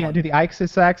I at that can't one. do the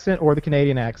ISIS accent or the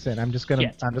Canadian accent. I'm just gonna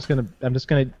Shit.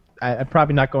 I'm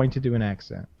probably not going to do an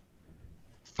accent.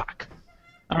 fuck.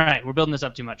 All right, we're building this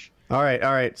up too much. All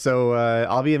right. So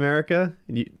I'll be America.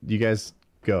 And you guys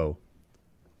go.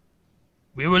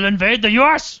 We will invade the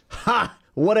U.S. Ha!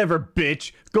 Whatever,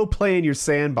 bitch. Go play in your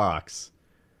sandbox.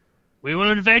 We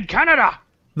will invade Canada.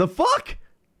 The fuck?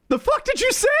 The fuck did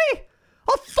you say?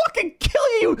 I'll fucking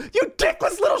kill you, you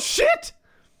dickless little shit!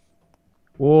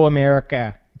 Oh,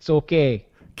 America, it's okay.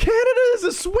 Canada is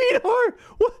a sweetheart.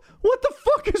 What the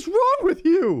fuck is wrong with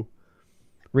you?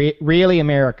 Really,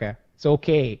 America, it's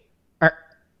okay.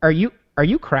 Are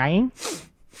you crying?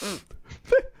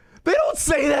 They don't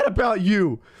say that about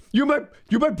you. You're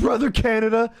my brother,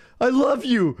 Canada. I love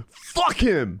you. Fuck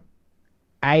him.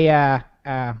 I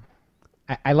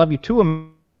love you too,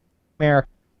 America.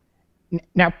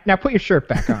 Now put your shirt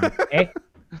back on, okay?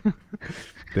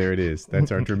 There it is. That's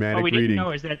our dramatic What we reading. didn't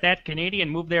know is that Canadian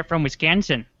moved there from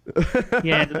Wisconsin.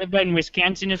 Yeah, lived in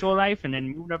Wisconsin his whole life and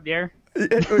then moved up there.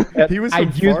 He was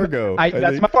from Fargo. I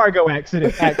That's think. my Fargo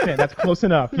accent. That's close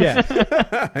enough. Yeah.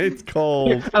 It's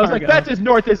cold. I was like, that's as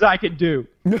north as I could do.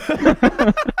 You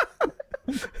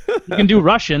can do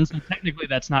Russian, so technically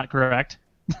that's not correct.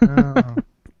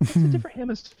 It's a different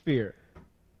hemisphere.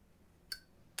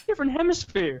 Different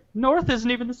hemisphere. North isn't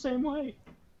even the same way.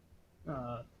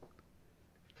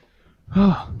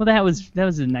 Well, that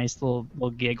was a nice little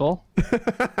giggle. Where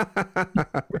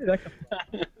did that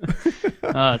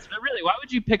come So really, why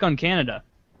would you pick on Canada?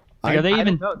 Like, I- are they I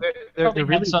even? don't know. They They're have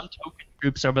really some token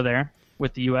troops over there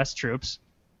with the U.S. troops.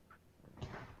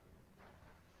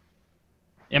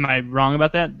 Am I wrong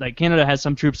about that? Like Canada has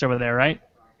some troops over there, right?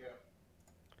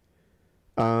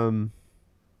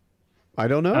 I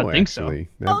don't know. I don't think so. actually.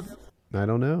 I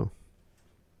don't know.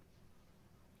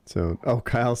 So,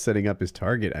 Kyle's setting up his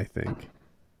target, I think.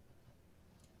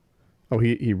 Oh,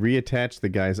 he reattached the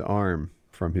guy's arm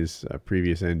from his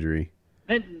previous injury.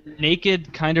 That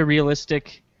naked, kind of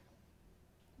realistic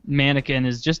mannequin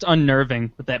is just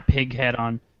unnerving with that pig head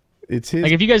on. It's his.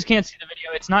 Like, if you guys can't see the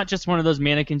video, it's not just one of those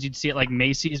mannequins you'd see at, like,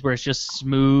 Macy's where it's just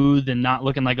smooth and not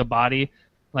looking like a body.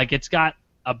 Like, it's got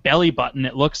a belly button,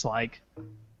 it looks like.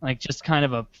 Like, just kind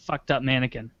of a fucked up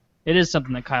mannequin. It is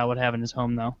something that Kyle would have in his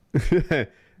home, though.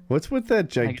 What's with that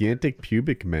gigantic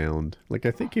pubic mound? Like,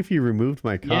 I think if you removed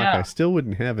my cock, Yeah. I still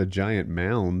wouldn't have a giant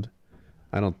mound.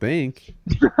 I don't think.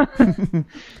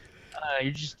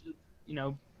 You're just...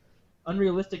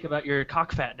 unrealistic about your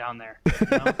cock fat down there.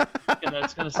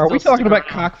 It's gonna Are we still talking stick about around.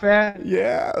 cock fat?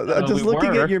 Yeah, No, just we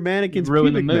looking were. at your mannequin's You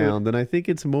ruined the pubic mood. mound, and I think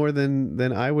it's more than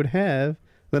I would have,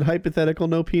 than hypothetical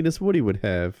no penis Woody would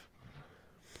have.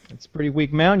 It's a pretty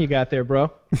weak mound you got there,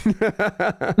 bro.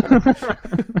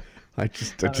 I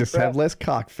just have less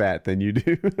cock fat than you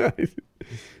do.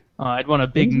 I'd want a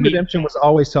big King's meat. Redemption was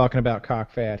always talking about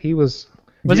cock fat. He was.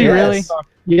 Was he really?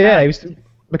 Yeah, he was,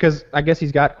 because I guess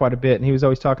he's got quite a bit, and he was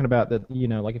always talking about that.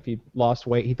 Like if he lost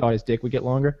weight, he thought his dick would get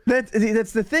longer. That's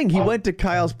the thing. He went to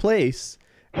Kyle's place,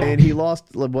 and he lost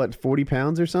 40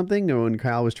 pounds or something when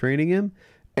Kyle was training him,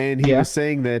 and he was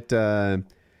saying that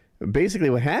basically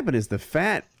what happened is the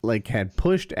fat had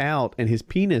pushed out, and his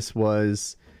penis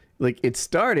was it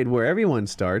started where everyone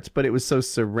starts, but it was so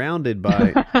surrounded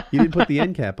by. You didn't put the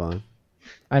end cap on.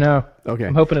 I know. Okay.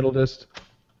 I'm hoping it'll just.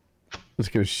 I'm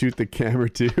just gonna shoot the camera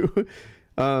too.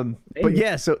 But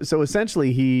yeah, so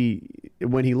essentially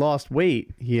when he lost weight,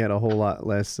 he had a whole lot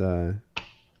less. My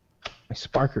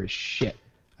sparker is shit.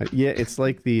 Yeah, it's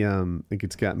like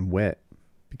it's gotten wet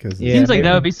because Yeah. Seems like that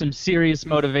maybe. would be some serious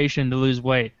motivation to lose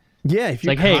weight. yeah. If It's you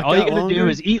like, hey, cock all you out gotta do longer,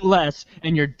 is eat less,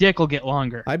 and your dick will get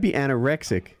longer. I'd be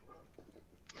anorexic.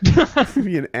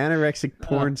 Be an anorexic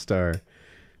porn star.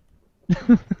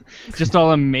 Just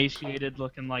all emaciated,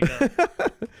 looking like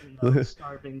a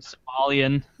starving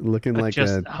Somalian, Looking but like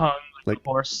just a hung like like- a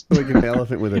horse. like an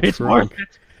elephant with a It's trunk. worth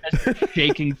it. It's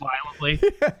shaking violently.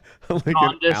 Like an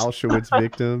Jaundice. Auschwitz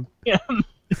victim. Yeah.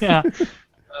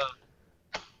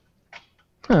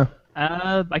 Huh.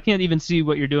 I can't even see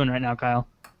what you're doing right now, Kyle.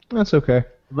 That's okay.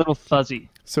 A little fuzzy.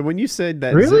 So when you said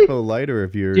that Really? Zippo lighter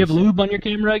of yours, Do you have lube on your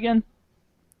camera again?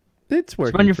 it's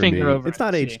working run your for finger me. over It's it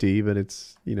not and see. HD, but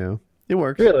it's it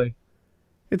works. Really?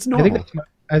 It's I normal. think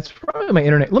that's probably my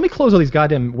internet. Let me close all these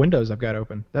goddamn windows I've got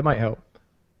open. That might help.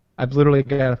 I've literally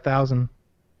got 1,000.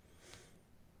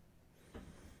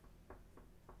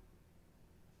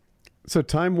 So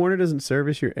Time Warner doesn't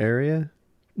service your area,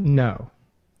 No,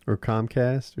 or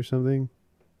Comcast or something.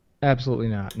 absolutely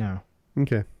not. No.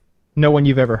 Okay. No one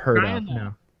you've ever heard Try of. and,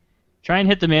 No. Try and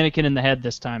hit the mannequin in the head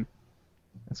this time.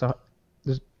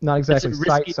 There's not exactly risky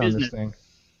sights on business. this thing.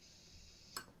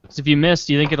 'Cause if you miss,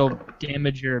 do you think it'll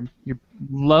damage your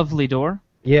lovely door?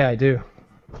 Yeah, I do.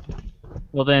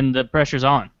 Well, then the pressure's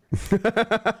on.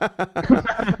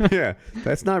 Yeah,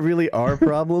 that's not really our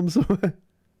problems. We're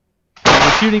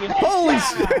shooting it. Holy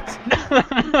shit!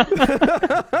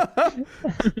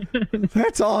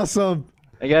 That's awesome.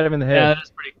 I got him in the Yeah, head. that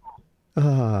is pretty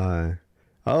cool.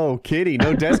 Oh, kitty,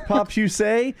 no desk pops, you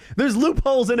say? There's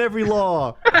loopholes in every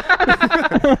law.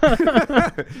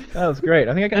 That was great.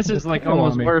 I think I got This is like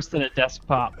almost worse than a desk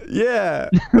pop. Yeah.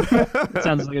 It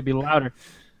sounds like it'd be louder.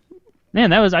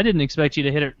 Man, I didn't expect you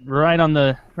to hit it right on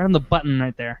the button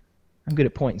right there. I'm good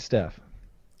at pointing stuff.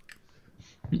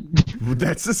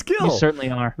 That's the skill. You certainly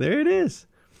are. There it is.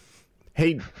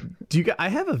 Hey, I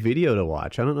have a video to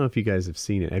watch. I don't know if you guys have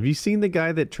seen it. Have you seen the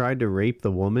guy that tried to rape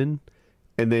the woman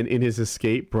and then in his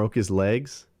escape broke his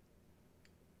legs?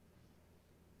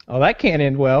 Oh, that can't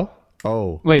end well.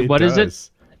 Oh, Wait, what is it?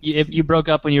 does. If you broke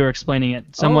up when you were explaining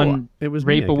it, someone it was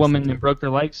me, raped I a guess woman that's and it. broke their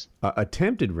legs.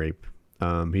 Attempted rape.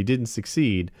 He didn't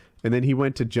succeed, and then he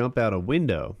went to jump out a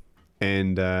window,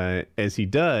 and as he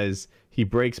does, he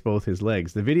breaks both his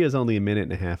legs. The video is only 1.5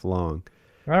 minutes long.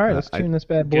 All right, let's tune this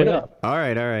bad boy Good. up. All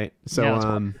right. So, Yeah, let's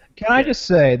Can I just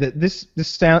say that this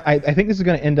sound? I think this is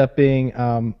going to end up being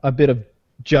a bit of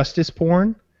justice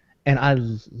porn, and I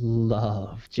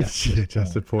love justice.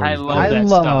 Justin Porter. I love I that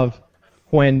love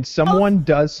when someone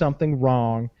does something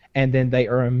wrong and then they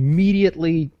are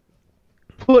immediately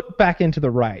put back into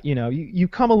the right. You know, you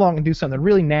come along and do something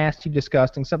really nasty,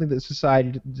 disgusting, something that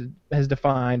society has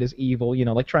defined as evil, you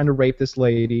know, like trying to rape this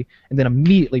lady, and then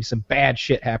immediately some bad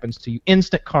shit happens to you.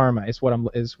 Instant karma is what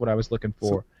I was looking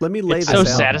for. Let me lay It's this so out.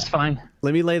 satisfying.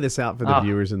 Let me lay this out for the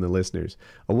viewers and the listeners.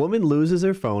 A woman loses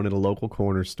her phone at a local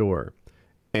corner store,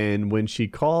 and when she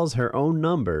calls her own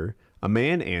number, a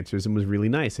man answers and was really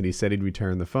nice, and he said he'd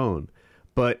return the phone.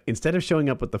 But instead of showing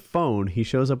up with the phone, he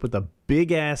shows up with a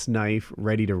big-ass knife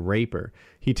ready to rape her.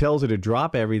 He tells her to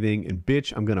drop everything and,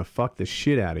 bitch, I'm going to fuck the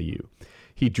shit out of you.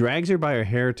 He drags her by her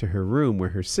hair to her room where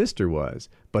her sister was,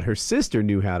 but her sister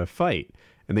knew how to fight.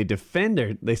 And they defend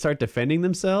her. They start defending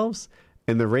themselves,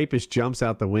 and the rapist jumps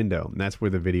out the window. And that's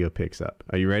where the video picks up.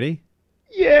 Are you ready?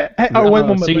 Yeah.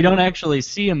 Wait, So you don't actually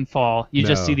see him fall. You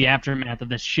just No. see the aftermath of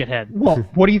this shithead. Well,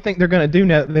 what do you think they're going to do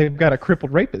now that they've got a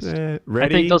crippled rapist? I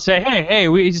Ready? think they'll say, "Hey,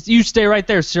 you stay right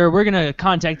there, sir. We're gonna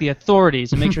contact the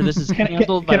authorities and make sure this is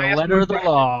handled by can I the ask letter one of the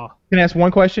question? law." Can I ask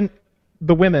one question?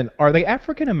 The women, are they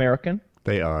African American?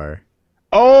 They are.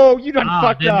 Oh, you done Ah,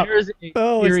 fucked then up. there's a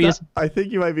Oh, serious. I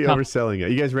think you might be Come- overselling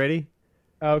it. You guys ready?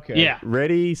 Okay. Yeah.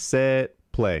 Ready, set,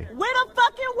 play. With a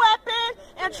fucking weapon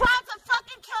and tried to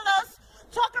fucking kill us.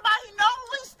 Talking about he know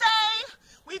where we stay.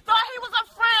 We thought he was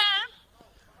a friend.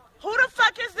 Who the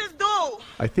fuck is this dude?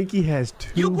 I think he has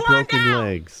You 2 going broken down.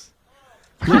 legs.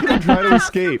 Look at him try to You're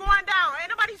escape. going down. Ain't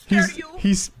nobody scared of you.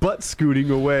 He's butt scooting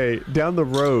away down the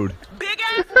road. Big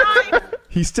ass knife.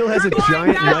 He still has a You're going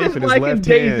giant down. knife This in is his like in left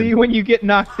Daisy hand. when you get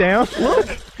knocked down.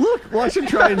 Look, watch him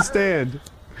try and stand.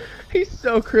 He's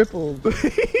so crippled.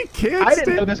 He can't I didn't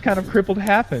stand. know this kind of crippled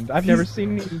happened. I've never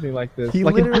seen anything like this. he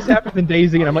Like if literally- this happened in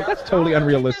Daisy, and I'm like, that's totally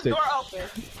unrealistic. Door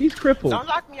open. He's crippled. Don't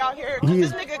lock me out here. He This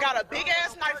is- nigga got a big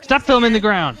ass knife. in Stop his filming the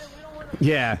hand. ground.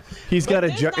 Yeah, he's got a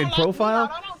But this giant don't in lock me profile.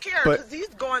 out. I don't care but- because he's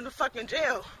going to fucking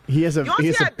jail. He has a You don't he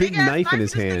has see a that big ass knife in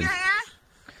his this hand.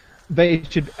 nigga They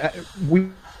should. We.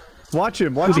 Watch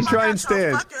him try and Oh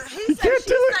stand. He said, can't she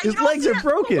do it. said, His you don't legs see are that?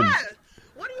 broken. For what?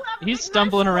 What do you have a He's big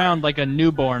stumbling knife for? around like a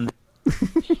newborn.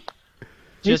 He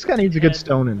just kinda needs a good head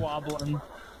stoning. wobbling.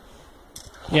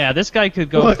 Yeah, this guy could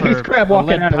go Look, for he's crab a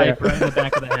walking lead out of pipe there. right in the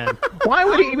back of the head. Why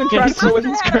would he even try to Yes. throw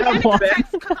his crab walk?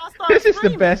 This is the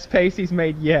best. best pace he's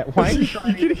made yet. Why? You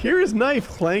can hear his knife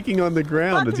clanking on the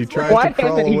ground as he tries Why to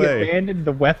crawl hasn't he away. abandoned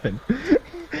the weapon?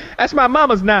 That's my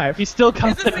mama's knife. He's still Is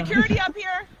coming. the security up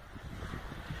here?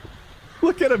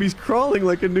 Look at him. He's crawling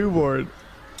like a newborn.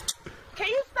 Can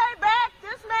you stay back?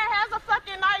 This man has a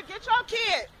fucking knife. Get your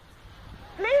kid.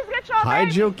 Please get your Hide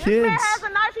baby. your This man kids. has a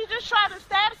knife. He just tried to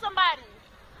stab somebody.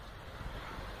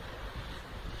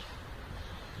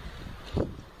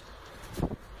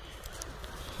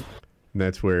 And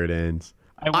that's where it ends.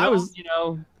 I will,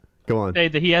 Go on. say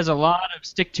that he has a lot of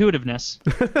stick-to-itiveness.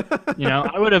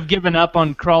 I would have given up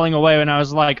on crawling away when I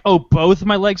was like, oh, both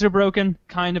my legs are broken?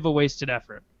 Kind of a wasted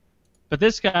effort. But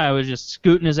this guy was just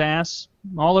scooting his ass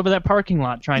all over that parking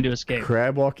lot trying to escape.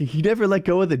 Crab walking. He never let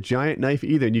go of the giant knife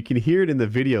either, and you can hear it in the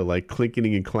video, like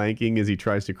clinking and clanking as he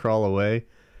tries to crawl away.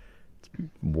 It's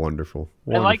wonderful.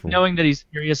 I like Wonderful. knowing that he's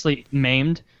seriously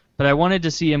maimed, but I wanted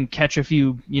to see him catch a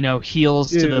few,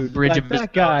 heels to the Dude, bridge like of his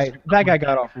that guy. nose. That guy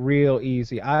got off real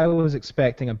easy. I was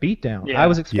expecting a beatdown. Yeah. I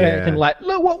was expecting Yeah. like,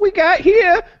 look what we got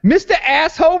here, Mr.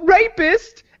 Asshole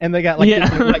Rapist. And they got like, Yeah.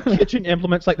 like kitchen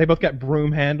implements. Like they both got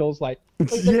broom handles. Like,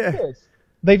 look at Yeah. this.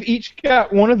 They've each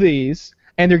got one of these,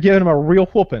 and they're giving him a real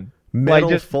whooping. Metal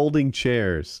like just folding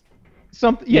chairs.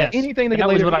 something. Yes, Yeah, anything they that can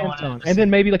lay was their what I hands wanted on. to And see.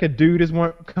 then maybe like a dude is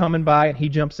coming by and he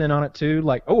jumps in on it too.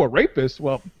 Like, oh, a rapist.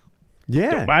 Well,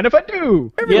 Yeah. mind if I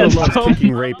do? Everyone Yeah, loves so-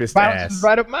 kicking rapist Bounces ass.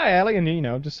 right up my alley,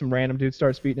 and just some random dude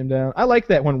starts beating him down. I like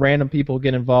that when random people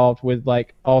get involved with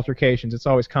like altercations. It's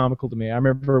always comical to me. I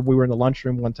remember we were in the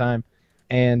lunchroom one time,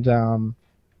 and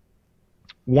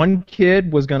one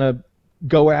kid was gonna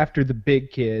go after the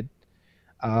big kid,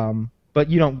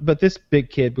 but this big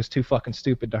kid was too fucking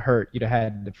stupid to hurt. You'd have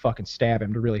had to fucking stab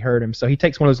him to really hurt him. So he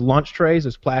takes one of those lunch trays,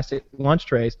 those plastic lunch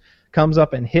trays, comes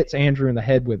up and hits Andrew in the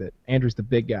head with it. Andrew's the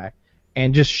big guy.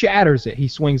 And just shatters it. He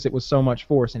swings it with so much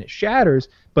force, and it shatters,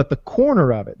 but the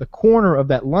corner of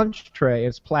that lunch tray,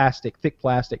 is plastic, thick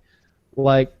plastic,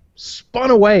 like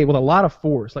spun away with a lot of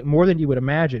force, like more than you would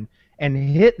imagine, and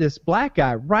hit this black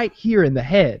guy right here in the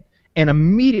head. And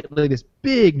immediately this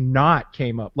big knot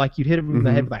came up, like you'd hit him in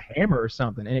the head with a hammer or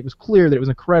something, and it was clear that it was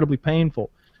incredibly painful.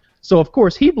 So, of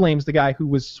course, he blames the guy who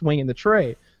was swinging the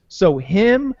tray. So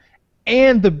him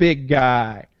and the big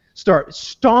guy start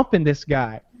stomping this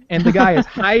guy. And the guy is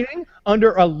hiding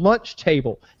under a lunch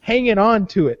table, hanging on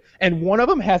to it. And one of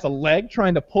them has a leg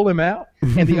trying to pull him out,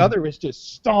 and the other is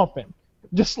just stomping.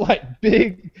 Just like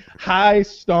big, high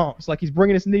stomps. Like he's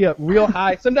bringing his knee up real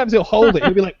high. Sometimes he'll hold it.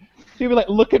 He'll be like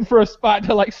looking for a spot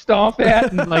to like stomp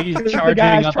at. And Like he's the charging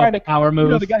guy's up trying a to, power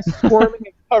move. the guy's squirming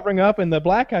and covering up, and the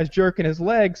black guy's jerking his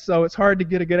legs, so it's hard to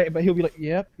get a good aim. But he'll be like,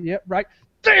 yep, right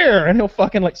there, and he'll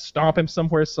fucking like stomp him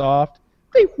somewhere soft.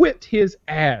 They whipped his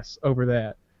ass over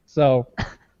that. So I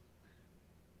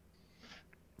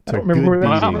It's a don't remember where good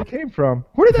that beating. story came from.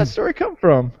 Where did that story come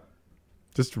from?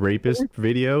 Just rapist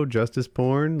video, justice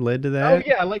porn led to Oh that.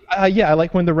 yeah, I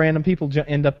like when the random people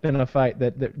end up in a fight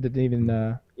that didn't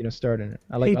even start in it.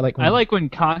 I like when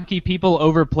cocky people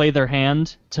overplay their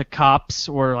hand to cops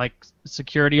or like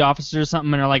security officers or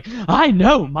something, and are like, "I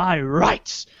know my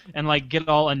rights," and like get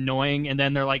all annoying, and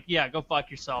then they're like, "Yeah, go fuck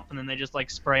yourself," and then they just like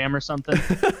spray them or something.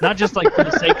 Not just like for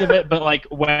the sake of it, but like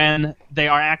when they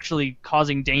are actually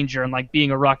causing danger and like being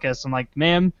a ruckus, and like,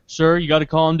 "Ma'am, sir, you got to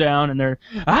calm down," and they're,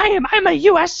 I'm a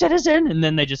U.S. citizen," and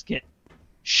then they just get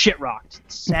shit rocked.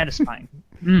 It's satisfying.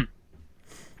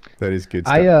 That is good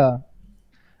stuff.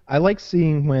 I like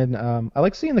seeing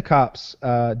the cops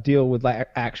deal with like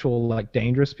actual like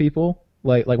dangerous people,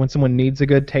 like when someone needs a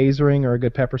good tasering or a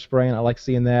good pepper spraying. I like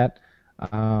seeing that.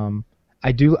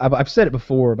 I do. I've said it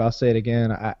before, but I'll say it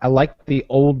again. I like the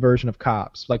old version of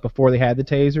cops, like before they had the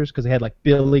tasers, because they had like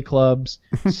billy clubs,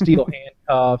 steel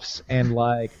handcuffs, and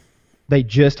like they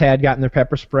just had gotten their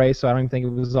pepper spray, so I don't even think it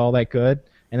was all that good,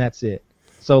 and that's it.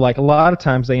 So like a lot of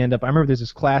times they end up. I remember there's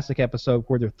this classic episode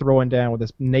where they're throwing down with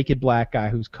this naked black guy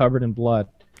who's covered in blood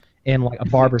in like a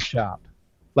barber shop.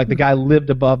 Like the guy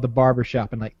lived above the barber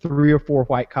shop, and like 3 or 4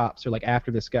 white cops are like after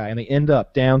this guy, and they end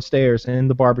up downstairs in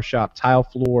the barber shop, tile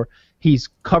floor. He's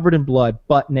covered in blood,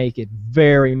 butt naked,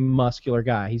 very muscular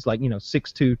guy. He's like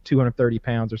 6'2", 230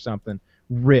 pounds or something,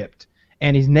 ripped,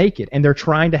 and he's naked. And they're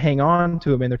trying to hang on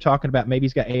to him, and they're talking about maybe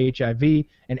he's got HIV,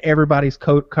 and everybody's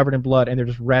covered in blood, and they're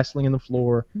just wrestling in the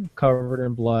floor, covered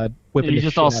in blood, whipping He's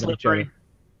the just shit all out of each slippery, other.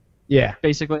 Yeah,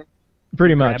 basically.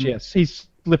 pretty much. Grab him. Yes, he's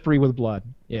slippery with blood.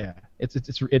 Yeah, it's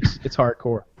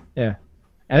hardcore. Yeah.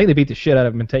 I think they beat the shit out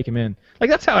of him and take him in. Like,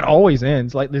 that's how it always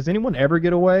ends. Like, does anyone ever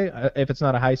get away if it's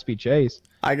not a high-speed chase?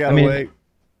 I got away.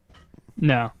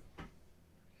 No.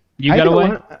 You got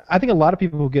away? I think a lot of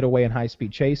people get away in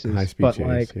high-speed chases. High-speed but chase,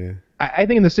 like, yeah. I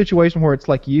think in the situation where it's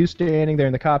like you standing there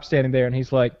and the cop standing there and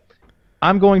he's like,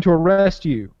 I'm going to arrest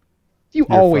you. You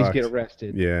You're always fucked. get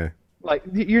arrested. Yeah. Like,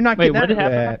 you're not Wait, getting what out did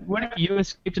of happen? that. What, you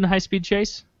escaped in a high-speed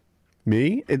chase?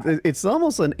 Me? It's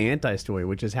almost an anti-story,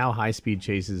 which is how high-speed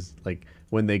chases, like,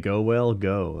 when they go well,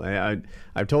 go.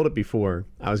 I've told it before.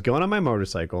 I was going on my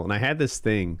motorcycle, and I had this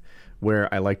thing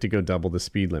where I like to go double the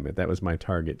speed limit. That was my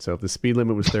target. So if the speed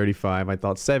limit was 35, I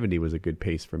thought 70 was a good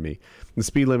pace for me. The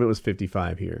speed limit was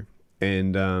 55 here.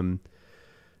 And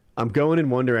I'm going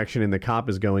in one direction, and the cop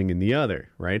is going in the other,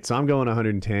 right? So I'm going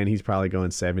 110. He's probably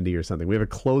going 70 or something. We have a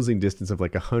closing distance of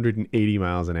like 180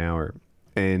 miles an hour.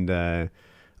 And I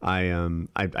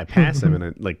pass him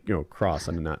and I cross.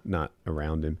 I'm not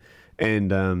around him.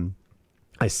 And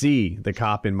I see the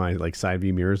cop in my like side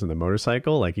view mirrors on the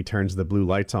motorcycle. Like he turns the blue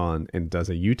lights on and does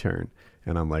a U-turn,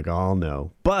 and I'm like, oh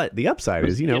no. But the upside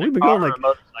is, we've been going like,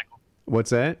 what's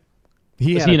that?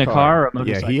 Was he in a car or a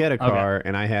motorcycle? Yeah, he had a car, Okay.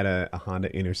 and I had a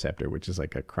Honda Interceptor, which is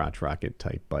like a crotch rocket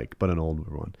type bike, but an older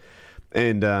one.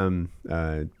 And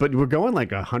but we're going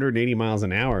like 180 miles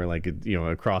an hour, like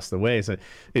across the way. So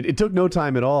it took no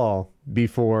time at all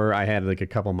before I had like a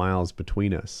couple miles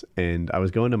between us. And I was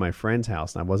going to my friend's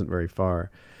house, and I wasn't very far.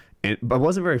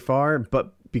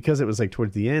 But because it was like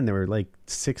towards the end, there were like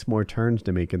 6 more turns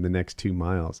to make in the next 2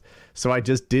 miles. So I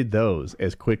just did those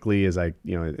as quickly as I,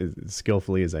 as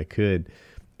skillfully as I could.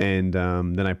 And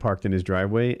then I parked in his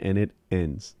driveway, and it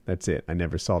ends. That's it. I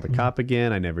never saw the cop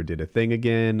again. I never did a thing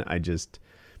again. I just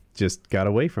got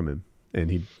away from him,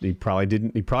 and he probably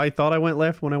didn't. He probably thought I went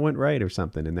left when I went right or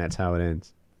something, and that's how it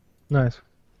ends. Nice.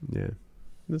 Yeah,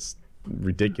 it's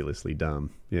ridiculously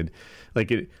dumb.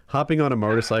 Hopping on a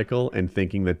motorcycle and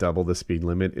thinking that double the speed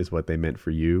limit is what they meant for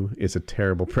you is a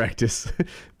terrible practice.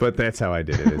 But that's how I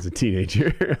did it as a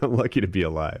teenager. I'm lucky to be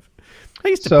alive. I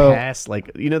used to pass,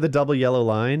 the double yellow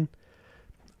line.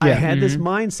 I had this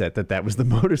mindset that was the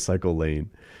motorcycle lane,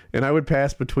 and I would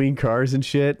pass between cars and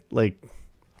shit. Like,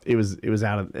 I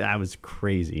was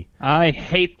crazy. I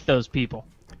hate those people.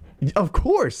 Of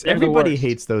course, They're the everybody worst.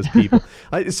 hates those people.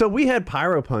 So we had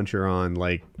Pyro Puncher on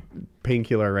like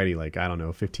Painkiller already, like I don't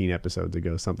know, 15 episodes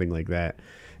ago, something like that,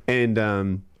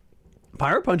 and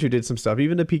Pyro Puncher did some stuff,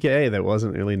 even to PKA, that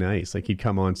wasn't really nice. Like, he'd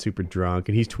come on super drunk,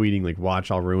 and he's tweeting, like,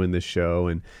 watch, I'll ruin this show.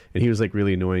 And he was, like,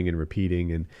 really annoying and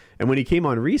repeating. And when he came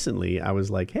on recently, I was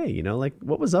like, hey,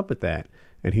 what was up with that?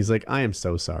 And he's like, I am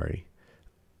so sorry.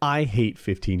 I hate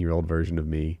 15-year-old version of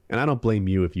me, and I don't blame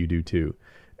you if you do, too.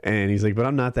 And he's like, but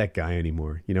I'm not that guy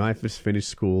anymore. I just finished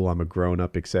school. I'm a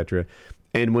grown-up, etc.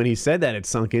 And when he said that, it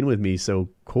sunk in with me so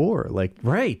core. Like,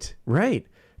 right.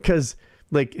 Because,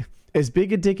 like, as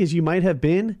big a dick as you might have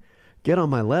been, get on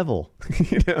my level.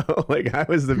 Like I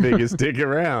was the biggest dick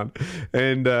around,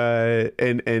 and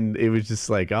it was just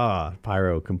like,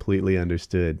 Pyro completely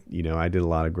understood. I did a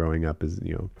lot of growing up as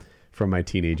from my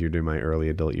teenager to my early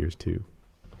adult years too.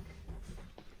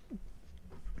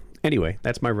 Anyway,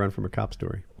 that's my run from a cop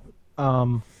story.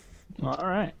 All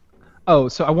right. Oh,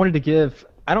 so I wanted to give.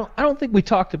 I don't think we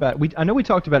talked about it. I know we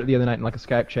talked about it the other night in like a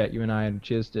Skype chat. You and I and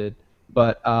Chiz did,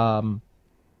 but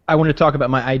I wanted to talk about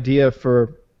my idea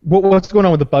for what's going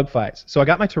on with the bug fights. So I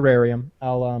got my terrarium.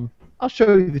 I'll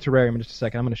show you the terrarium in just a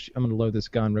second. I'm gonna load this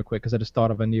gun real quick because I just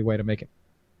thought of a new way to make it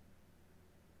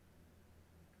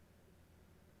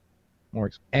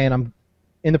more. And I'm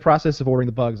in the process of ordering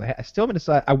the bugs. I still haven't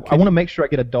decided. I want to make sure I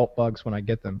get adult bugs when I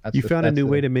get them. You found a new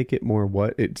way to make it more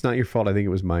what? It's not your fault. I think it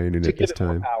was my internet this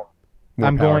time. More power. More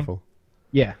I'm powerful.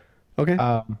 Yeah. Okay.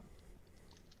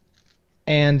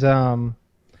 And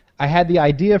I had the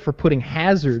idea for putting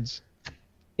hazards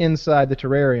inside the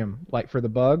terrarium, like for the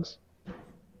bugs.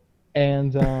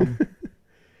 And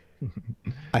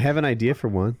I have an idea for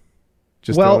one.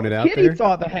 Just well, throwing it out Kitty there.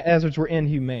 thought the hazards were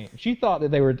inhumane. She thought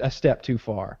that they were a step too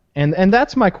far. And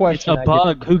that's my It's question. a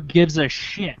bug. Who gives a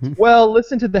shit? Well,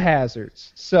 listen to the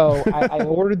hazards. So I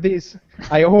ordered these.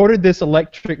 I ordered this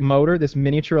electric motor, this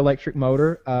miniature electric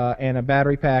motor, and a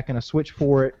battery pack and a switch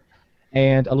for it,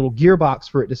 and a little gearbox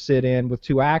for it to sit in with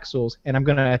 2 axles. And I'm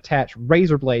going to attach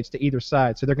razor blades to either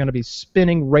side, so they're going to be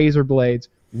spinning razor blades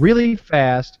really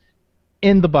fast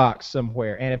in the box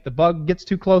somewhere. And if the bug gets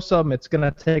too close to them, it's going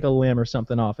to take a limb or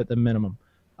something off at the minimum.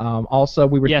 Also,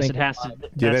 we were Yes, thinking. it has to. Yeah,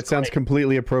 that that's sounds great.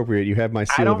 completely appropriate. You have my I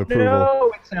seal don't of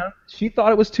approval. know. She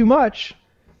thought it was too much.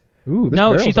 Ooh, this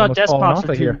No, she barrel's thought almost falling despots off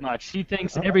were of too here. much. She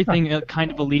thinks everything kind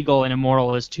of illegal and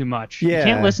immoral is too much. Yeah. You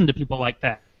can't listen to people like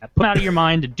that. Put them out of your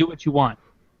mind and do what you want.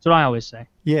 That's what I always say.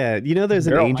 Yeah, you know there's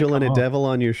an Barrel might angel and a come off. devil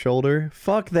on your shoulder?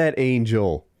 Fuck that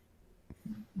angel.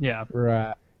 Yeah.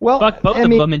 Right. Well, Fuck both I of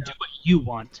mean, them and do what you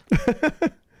want.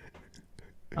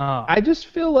 I just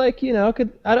feel like, I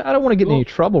don't want to get in any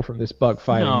trouble from this bug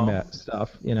fighting No.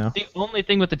 stuff, The only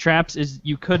thing with the traps is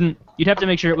you'd have to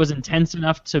make sure it was intense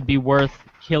enough to be worth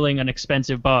killing an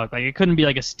expensive bug. Like, it couldn't be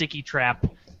like a sticky trap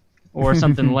or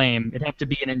something lame. It'd have to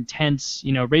be an intense,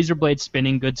 razor blade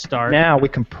spinning, good start. Now we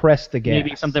compress the gas.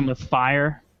 Maybe something with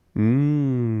fire.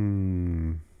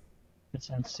 Mmm. That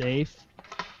sounds safe.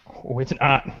 Oh, it's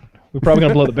not. We're probably going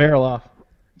to blow the barrel off.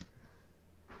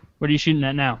 What are you shooting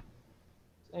at now?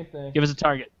 Same thing. Give us a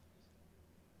target.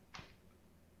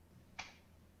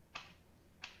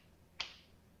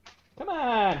 Come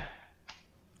on.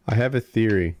 I have a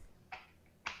theory.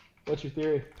 What's your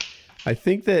theory? I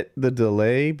think that the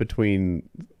delay between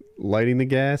lighting the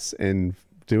gas and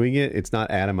doing it, it's not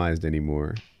atomized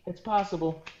anymore. It's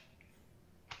possible.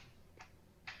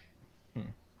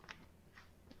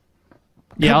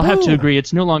 Yeah, I'll have to Kaboom! agree.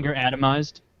 It's no longer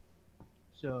atomized.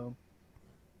 So.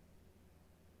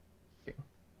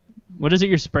 What is it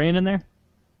you're spraying in there?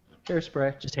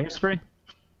 Hairspray. Just hairspray?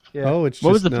 Yeah. Oh, it's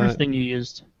What was just the not... first thing you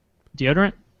used?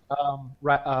 Deodorant?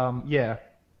 Right. Yeah.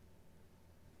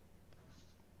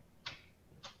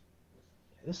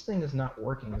 This thing is not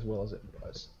working as well as it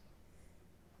was.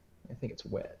 I think it's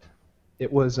wet.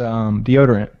 It was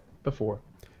deodorant before.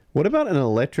 What about an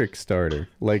electric starter,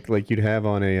 like you'd have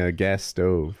on a gas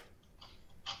stove?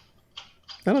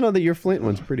 I don't know that your Flint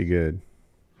one's pretty good.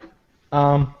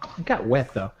 It got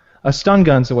wet though. A stun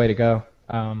gun's the way to go.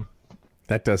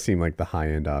 That does seem like the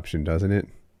high-end option, doesn't it?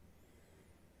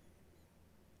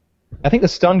 I think the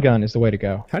stun gun is the way to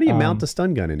go. How do you mount a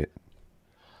stun gun in it?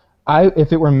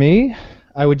 If it were me,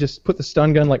 I would just put the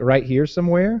stun gun like right here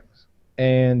somewhere,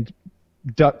 and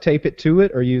duct tape it to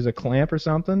it, or use a clamp or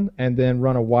something, and then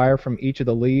run a wire from each of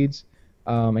the leads,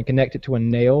 and connect it to a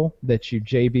nail that you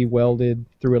JB welded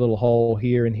through a little hole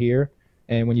here and here.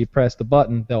 And when you press the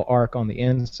button, they'll arc on the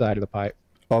inside of the pipe.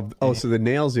 Oh, so the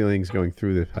nail's the only thing's going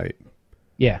through the pipe.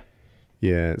 Yeah.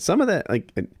 Yeah, some of that,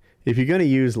 like, if you're gonna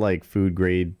use like food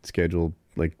grade schedule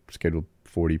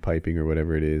 40 piping or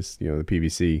whatever it is, the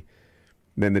PVC,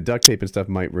 then the duct tape and stuff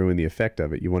might ruin the effect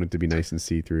of it. You want it to be nice and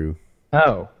see through.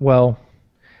 Oh, well,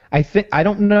 I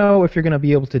don't know if you're going to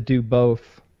be able to do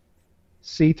both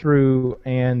see-through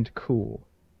and cool.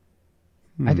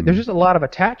 I think there's just a lot of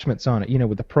attachments on it,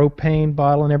 with the propane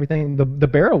bottle and everything. The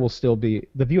barrel will still be,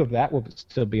 the view of that will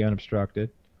still be unobstructed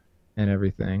and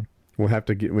everything. We'll have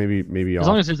to get maybe As off.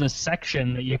 long as there's a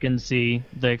section that you can see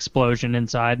the explosion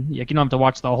inside, you don't have to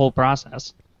watch the whole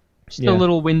process. Just Yeah. a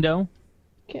little window.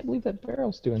 Can't believe that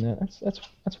barrel's doing that.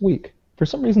 That's weak. For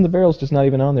some reason, the barrel's just not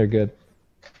even on there good.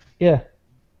 Yeah.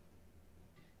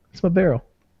 It's my barrel.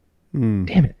 Hmm.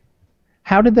 Damn it.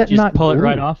 How did that Just not pull it glue?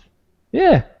 right off.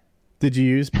 Yeah. Did you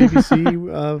use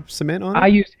PVC cement on it? I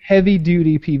used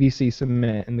heavy-duty PVC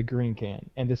cement in the green can,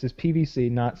 and this is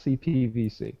PVC, not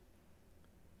CPVC.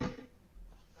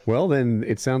 Well, then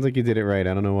it sounds like you did it right.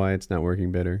 I don't know why it's not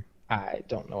working better. I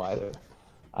don't know either.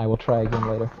 I will try again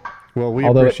later. Well, we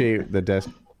Although it- appreciate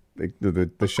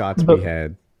the shots But- we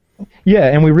had. Yeah,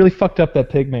 and we really fucked up that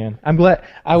pig man. I'm glad.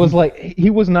 I was like, he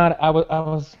was not.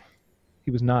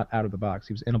 He was not out of the box.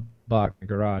 He was in a box in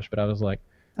the garage. But I was like,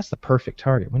 that's the perfect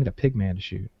target. We need a pig man to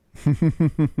shoot.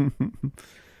 I'm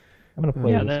gonna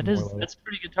play. Yeah, with that some is more later. that's a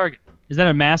pretty good target. Is that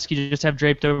a mask you just have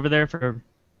draped over there for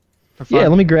fun? Yeah,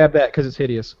 let me grab that because it's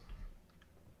hideous.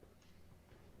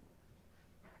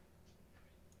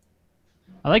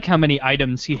 I like how many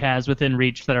items he has within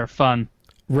reach that are fun.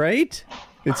 Right?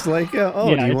 It's like, Yeah, do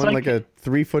you it's want like- like a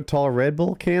 3-foot tall Red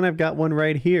Bull can? I've got one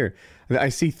right here. I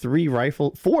see 4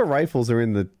 rifles are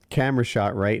in the camera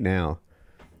shot right now.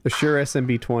 A Shure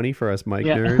SMB20 for us Mike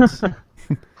Yeah. nerds.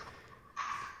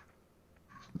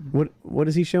 What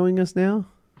is he showing us now?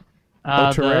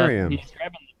 Terrarium. He's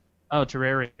grabbing. Oh,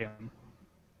 terrarium.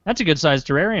 That's a good sized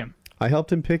terrarium. I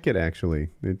helped him pick it actually.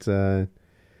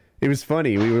 It was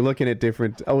funny. We were looking at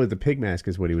different. Oh, the pig mask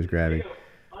is what he was grabbing.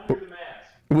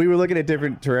 We were looking at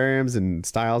different terrariums and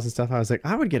styles and stuff. I was like,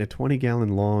 I would get a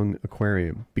 20-gallon long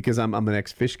aquarium because I'm an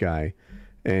ex-fish guy,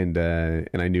 and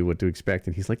I knew what to expect.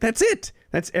 And he's like, that's it.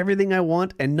 That's everything I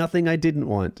want and nothing I didn't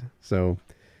want. So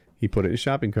he put it in his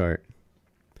shopping cart.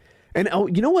 And oh,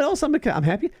 you know what else I'm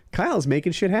happy? Kyle's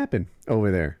making shit happen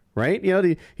over there, right? You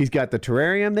know, he's got the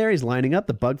terrarium there. He's lining up.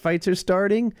 The bug fights are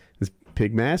starting. This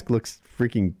pig mask looks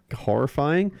freaking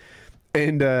horrifying.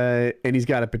 And he's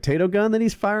got a potato gun that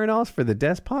he's firing off for the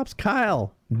desk pops.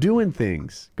 Kyle, doing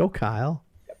things. Go, Kyle.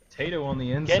 Potato on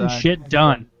the inside. Getting shit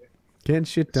done. Getting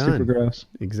shit done. Super gross.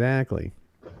 Exactly.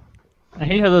 I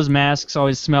hate how those masks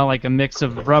always smell like a mix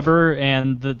of rubber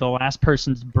and the last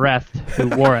person's breath who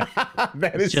wore it.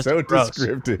 That It's is just so gross.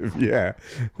 descriptive. Yeah,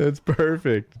 that's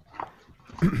perfect.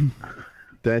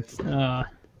 That's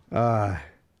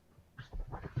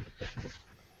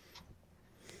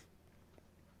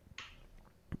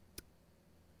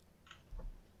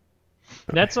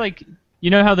That's like, you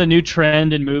know how the new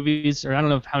trend in movies, or I don't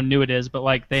know how new it is, but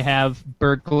like they have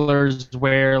burglars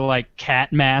wear like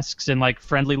cat masks and like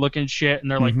friendly looking shit, and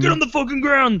they're like, get on the fucking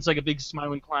ground. It's like a big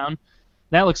smiling clown.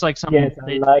 That looks like something Yes,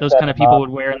 I like those that kind of people would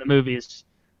wear in the movies.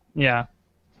 Yeah.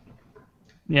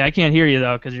 Yeah, I can't hear you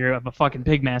though because you have a fucking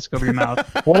pig mask over your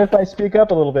mouth. What if I speak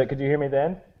up a little bit? Could you hear me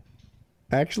then?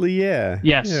 actually, yeah.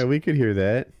 Yes. Yeah, we could hear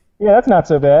that. Yeah, that's not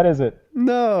so bad, is it?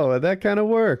 No, that kind of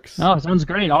works. Oh, it sounds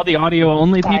great. All the audio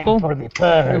only people,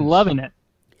 they're loving it.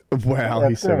 Wow, That's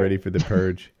he's so great. ready for the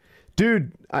purge.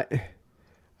 Dude, I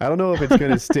don't know if it's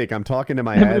going to stick. I'm talking to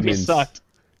my The movie admins. sucked.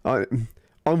 On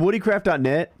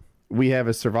woodycraft.net, we have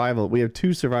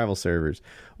two survival servers.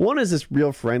 One is this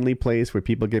real friendly place where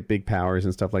people get big powers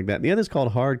and stuff like that. And the other is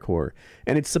called Hardcore,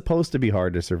 and it's supposed to be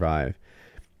hard to survive.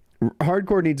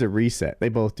 Hardcore needs a reset. They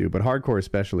both do, but Hardcore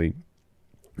especially.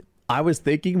 I was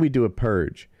thinking we'd do a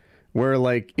purge where,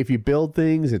 like, if you build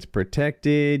things, it's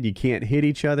protected, you can't hit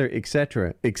each other,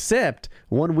 etc. Except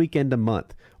 1 weekend a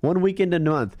month. 1 weekend a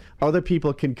month, other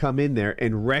people can come in there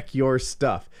and wreck your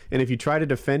stuff. And if you try to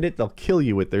defend it, they'll kill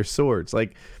you with their swords.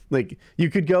 Like you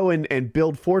could go and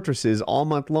build fortresses all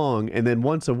month long, and then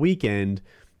once a weekend,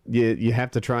 you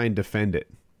have to try and defend it.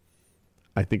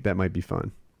 I think that might be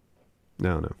fun.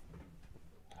 No.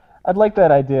 I'd like that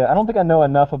idea. I don't think I know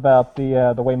enough about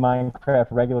the way Minecraft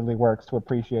regularly works to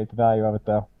appreciate the value of it,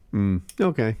 though.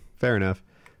 Okay, fair enough.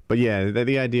 But yeah,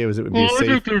 the idea was it would be a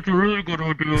safe. it's a really good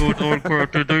idea with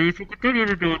Minecraft today. You should continue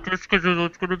to do it just because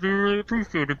it's going to be really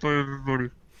appreciated by everybody.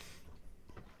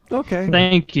 Okay.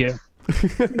 Thank you.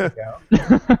 So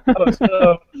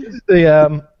this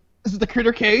is the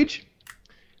critter cage.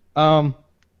 Ooh,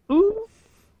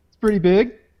 it's pretty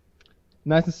big.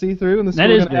 Nice to see through, and this is That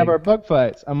where is we're gonna have big. our bug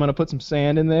fights. I'm gonna put some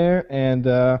sand in there, and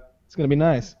it's gonna be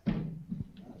nice.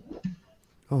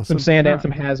 Oh, Some sand and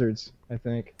some hazards, I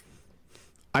think.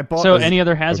 I bought. So, a- any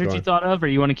other go hazards you on. thought of, or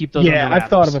you want to keep those? Yeah, under I've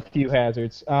thought of wraps? a few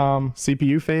hazards.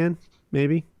 CPU fan,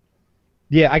 maybe.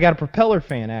 Yeah, I got a propeller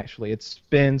fan actually. It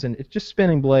spins and it's just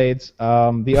spinning blades.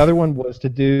 The other one was to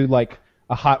do like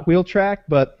a Hot Wheel track,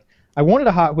 but I wanted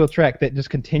a Hot Wheel track that just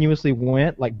continuously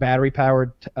went, like battery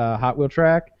powered Hot Wheel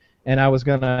track, and I was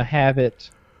gonna have it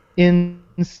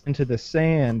into the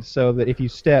sand so that if you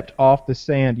stepped off the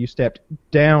sand, you stepped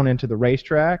down into the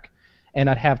racetrack, and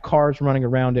I'd have cars running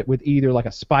around it with either like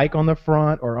a spike on the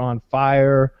front or on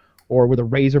fire, or with a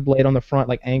razor blade on the front,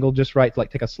 like angled just right to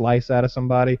like take a slice out of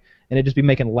somebody, and it'd just be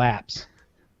making laps.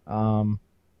 I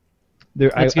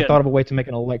That's good. thought of a way to make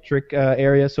an electric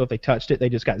area, so if they touched it, they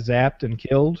just got zapped and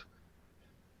killed.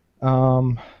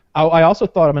 I also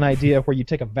thought of an idea where you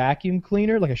take a vacuum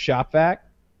cleaner, like a shop vac,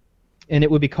 and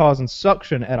it would be causing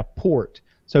suction at a port.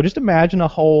 So just imagine a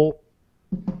hole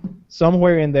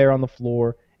somewhere in there on the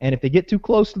floor, and if they get too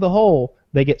close to the hole,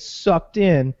 they get sucked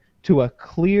in to a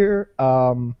clear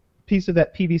piece of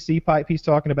that PVC pipe he's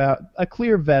talking about, a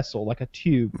clear vessel, like a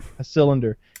tube, a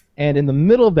cylinder. And in the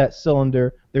middle of that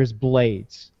cylinder, there's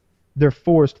blades. They're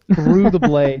forced through the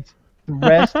blades. The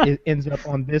rest ends up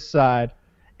on this side,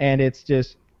 and it's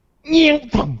just,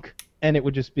 and it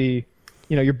would just be,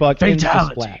 your bug into the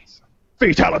Fatality. splats.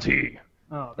 Fatality!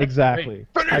 Oh, that's Exactly.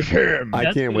 Finish him! I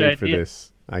That's can't a wait good for idea.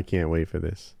 this. I can't wait for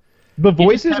this. The great. You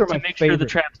voices just are have my to make favorite. sure the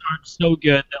traps aren't so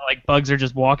good that like bugs are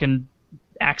just walking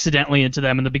accidentally into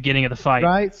them in the beginning of the fight.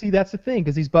 Right? See, that's the thing,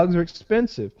 because these bugs are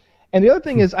expensive. And the other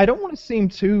thing is, I don't want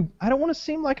to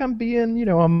seem like I'm being,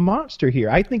 a monster here.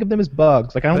 I think of them as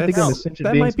bugs. Like I don't think of them as sentient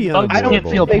that beings. might be Bugs I don't can't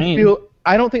unavoidable. feel think pain.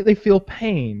 I don't think they feel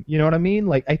pain. You know what I mean?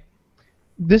 Like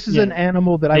this is an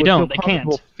animal that I would feel They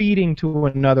comfortable can't. feeding to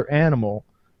another animal.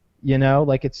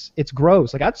 Like it's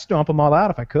gross. Like I'd stomp them all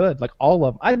out if I could. Like all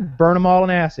of them. I'd burn them all in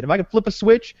acid. If I could flip a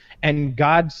switch and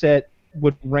God said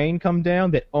would rain come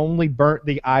down that only burnt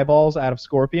the eyeballs out of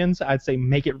scorpions, I'd say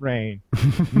make it rain.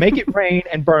 Make it rain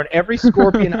and burn every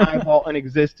scorpion eyeball in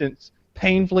existence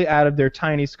painfully out of their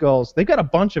tiny skulls. They've got a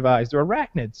bunch of eyes. They're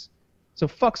arachnids. So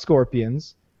fuck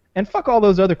scorpions. And fuck all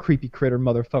those other creepy critter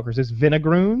motherfuckers. There's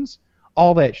vinegroons.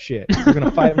 All that shit. We're going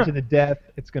to fight them to the death.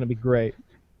 It's going to be great.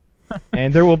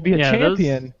 And there will be a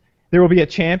champion. There will be a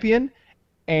champion,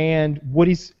 and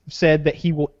Woody's said that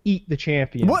he will eat the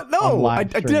champion. What? on No, I live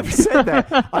stream. never said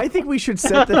that. I think we should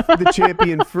set the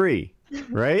champion free,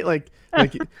 right? Like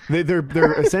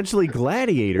they're essentially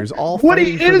gladiators, all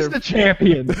Woody fighting for is their... the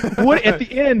champion. Woody, at the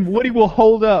end, Woody will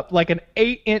hold up like an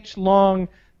 8-inch long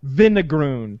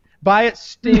vinegroon by its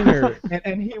stinger,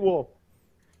 and he will.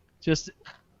 Just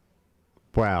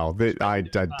Wow, I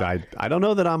don't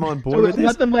know that I'm on board So with there's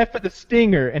this. nothing left but the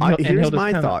stinger, and he'll Here's just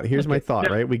my kinda- thought. Here's my thought.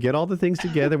 Right, we get all the things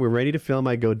together. We're ready to film.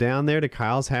 I go down there to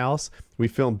Kyle's house. We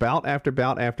film bout after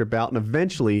bout after bout, and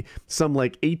eventually, some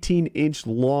like 18-inch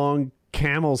long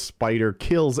camel spider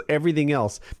kills everything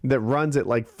else that runs at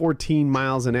like 14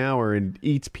 miles an hour and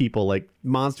eats people like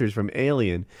monsters from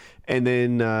Alien. And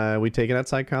then we take it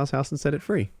outside Kyle's house and set it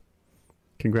free.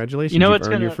 Congratulations, you know, you've it's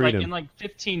earned gonna your freedom. like in like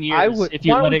 15 years. If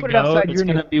you why don't let we it put go, outside it's your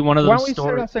gonna new- be one of Why those don't we set it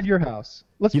stories. outside your house?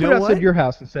 Let's You put know it outside what? your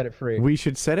house and set it free. We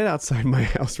should set it outside my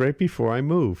house right before I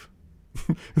move.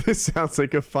 This sounds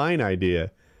like a fine idea.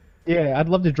 Yeah, I'd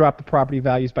love to drop the property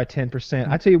values by 10%.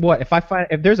 I tell you what,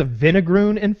 if there's a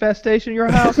vinegroon infestation in your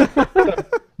house,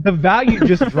 the value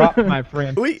just dropped, my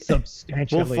friend,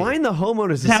 substantially. We'll find the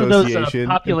homeowners How those association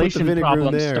population and put the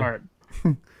vinegroon problems there. start.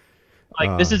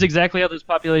 Like this is exactly how those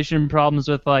population problems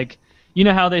with like, you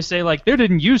know how they say like there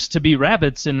didn't used to be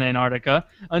rabbits in Antarctica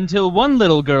until one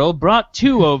little girl brought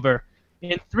 2 over.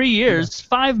 In 3 years,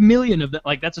 5 million of them.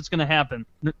 Like that's what's gonna happen.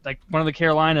 Like one of the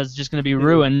Carolinas is just gonna be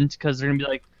ruined because they're gonna be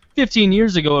like, 15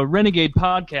 years ago, a renegade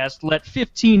podcast let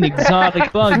 15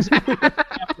 exotic bugs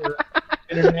after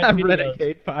internet videos.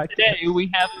 Renegade podcast. Today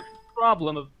we have a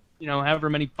problem of however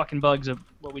many fucking bugs of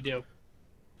what we do.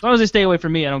 As long as they stay away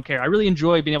from me, I don't care. I really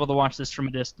enjoy being able to watch this from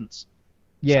a distance.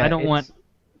 Yeah, I don't want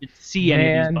to see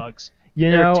any of these bugs.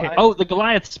 You Oh, the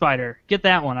Goliath spider. Get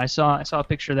that one. I saw a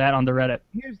picture of that on the Reddit.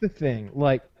 here's the thing,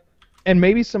 and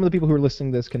maybe some of the people who are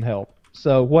listening to this can help.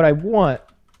 So what I want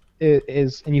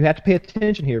is, and you have to pay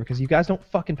attention here because you guys don't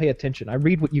fucking pay attention. I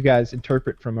read what you guys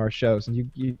interpret from our shows, and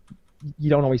you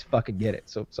don't always fucking get it.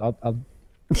 So I'll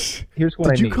here's what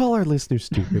Did I you need. call our listeners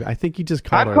stupid? I think you just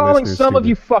called I'm our calling listeners some of stupid.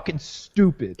 you fucking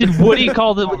stupid. Did Woody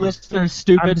call the listeners I'm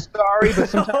stupid? sorry, but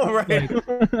sometimes Oh,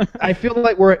 right. I feel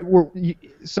like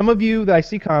some of you that I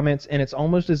see comments, and it's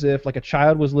almost as if like a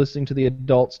child was listening to the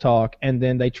adults talk, and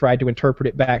then they tried to interpret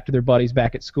it back to their buddies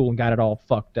back at school and got it all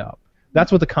fucked up.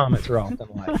 That's what the comments are often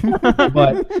like.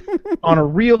 But on a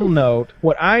real note,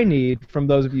 what I need from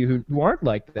those of you who aren't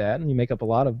like that, and you make up a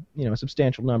lot of, a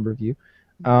substantial number of you.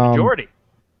 Majority.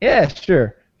 Yeah,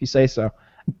 sure, if you say so.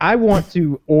 I want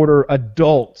to order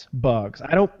adult bugs.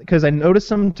 Because I notice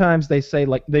sometimes they say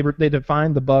like they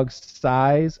define the bug's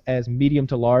size as medium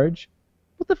to large.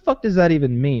 What the fuck does that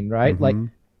even mean, right? Like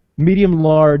medium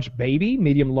large baby,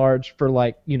 medium large for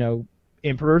like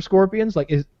emperor scorpions. Like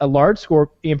is a large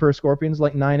emperor scorpion's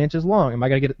like 9 inches long. Am I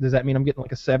gonna get? Does that mean I'm getting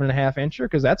like a 7.5 incher?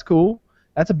 Because that's cool.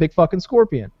 That's a big fucking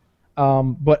scorpion.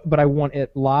 But I want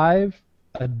it live,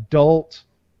 adult.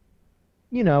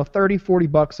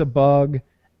 $30-$40 a bug,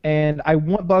 and I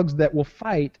want bugs that will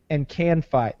fight and can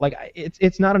fight. Like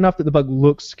it's not enough that the bug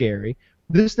looks scary.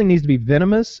 This thing needs to be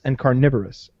venomous and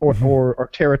carnivorous, or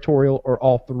territorial, or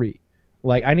all three.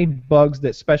 Like I need bugs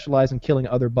that specialize in killing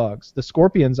other bugs. The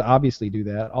scorpions obviously do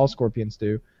that. All scorpions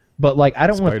do. But like I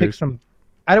don't want to pick some.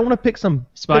 I don't want to pick some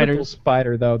pitiful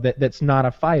spider though that's not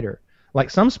a fighter. Like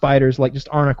some spiders like just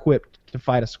aren't equipped to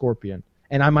fight a scorpion,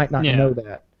 and I might not know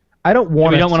that. I don't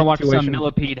want. We don't want to watch some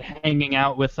millipede hanging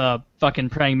out with a fucking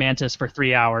praying mantis for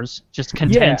 3 hours, just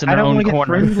content in their own corner. I don't want to get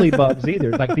friendly bugs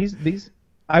either. Like these,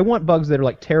 I want bugs that are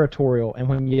like territorial, and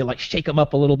when you like shake them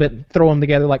up a little bit and throw them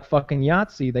together like fucking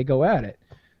Yahtzee, they go at it.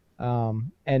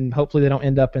 And hopefully they don't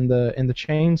end up in the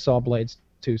chainsaw blades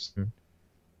too soon.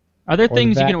 Are there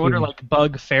things you can order vacuum. like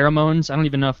bug pheromones? I don't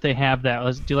even know if they have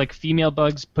that. Do like female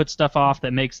bugs put stuff off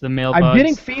that makes the male bugs? I'm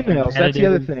getting females. That's the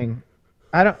other competitive? thing.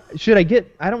 I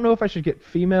don't know if I should get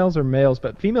females or males,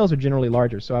 but females are generally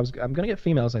larger, so I'm gonna get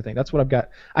females. I think that's what I've got.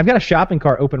 I've got a shopping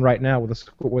cart open right now with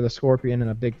a scorpion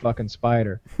and a big fucking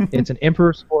spider. It's an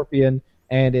emperor scorpion,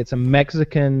 and it's a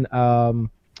Mexican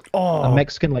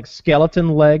like skeleton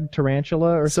leg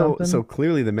tarantula or something. So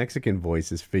clearly the Mexican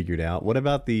voice is figured out. What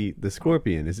about the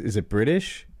scorpion? Is it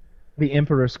British? The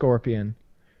emperor scorpion.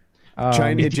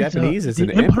 Chinese, Japanese is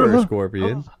an emperor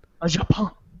scorpion. Japan.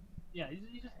 Yeah, he's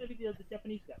just the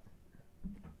Japanese guy.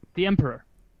 The emperor.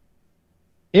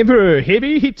 Emperor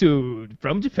Hibihito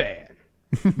from Japan.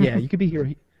 Yeah, you could be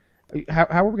here. How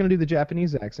are we gonna do the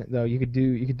Japanese accent though? You could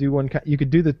do one. You could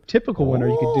do the typical one, or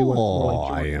you could do one. More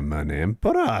like I am an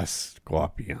emperor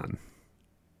scorpion.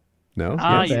 No,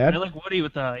 Ah, Yes. I Bad. like Woody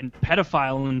with a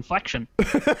pedophile inflection.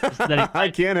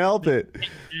 I can't help it.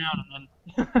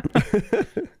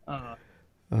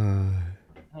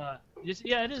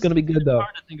 Yeah, it is. It's gonna be good, though.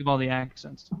 Hard to think of all the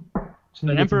accents. Just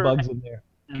need to get some Emperor- bugs in there.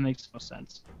 It makes no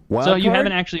sense. Wild So you card?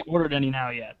 haven't actually ordered any now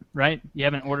yet, right? You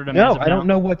haven't ordered them. No, as of I don't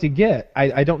now? know what to get.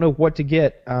 I don't know what to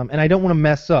get, and I don't want to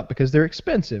mess up because they're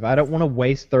expensive. I don't want to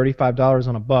waste $35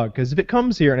 on a bug because if it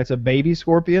comes here and it's a baby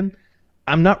scorpion,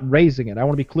 I'm not raising it. I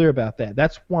want to be clear about that.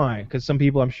 That's why, because some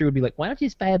people I'm sure would be like, why don't you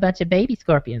just buy a bunch of baby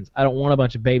scorpions? I don't want a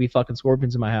bunch of baby fucking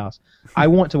scorpions in my house. I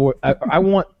want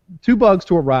 2 bugs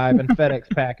to arrive in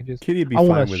FedEx packages. Kitty'd be I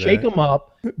want fine to with shake that. them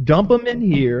up, dump them in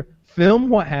here, film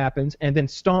what happens, and then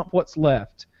stomp what's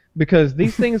left. Because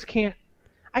these things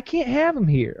I can't have them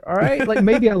here. All right, like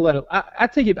maybe I'll let it.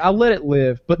 I'll let it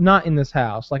live, but not in this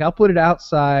house. Like I'll put it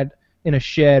outside in a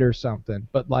shed or something.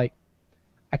 But like,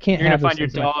 I can't You're have gonna those find your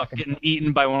things in my dog fucking- getting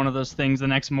eaten by one of those things the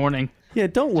next morning. Yeah,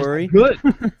 don't worry. Good.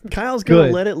 Kyle's gonna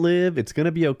Good. let it live. It's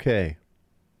gonna be okay.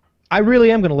 I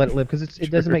really am gonna let it live because it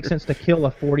doesn't make sense to kill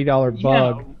a $40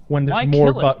 bug Yeah, when why there's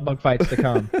more kill it? bug fights to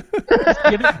come.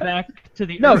 Give it back to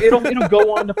the No, earth. it'll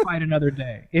go on to fight another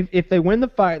day. If they win the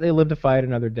fight, they live to fight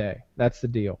another day. That's the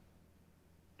deal.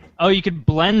 Oh, you could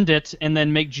blend it and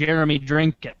then make Jeremy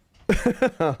drink it.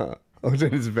 Oh,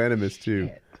 then it's venomous too.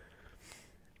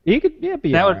 You could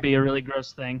be. That all would right. be a really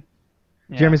gross thing.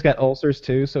 Yeah. Jeremy's got ulcers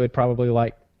too, so it'd probably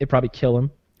kill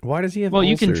him. Why does he have Well,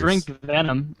 you can ulcers? drink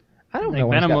venom. I don't Like, know.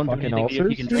 When he's venom got won't do fucking anything to you if you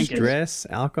ulcers. can drink it. Stress,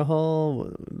 alcohol.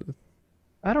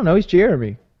 I don't know. He's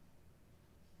Jeremy.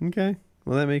 Okay,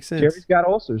 well that makes sense. Jeremy's got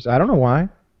ulcers. I don't know why.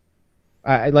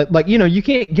 I like you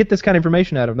can't get this kind of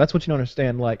information out of him. That's what you don't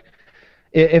understand. Like,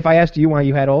 if I asked you why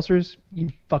you had ulcers,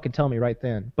 you'd fucking tell me right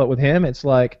then. But with him, it's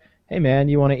like, hey man,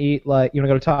 you want to eat you want to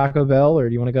go to Taco Bell or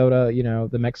do you want to go to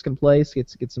the Mexican place, get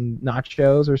some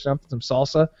nachos or something, some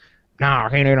salsa? No, I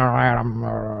can't eat all that. I'm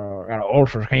got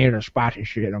ulcers. Can't eat the spicy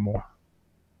shit no more.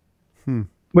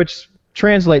 Which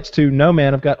translates to, no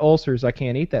man, I've got ulcers. I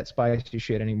can't eat that spicy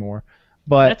shit anymore.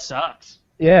 But That sucks.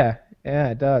 yeah,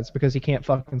 it does because he can't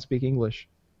fucking speak English.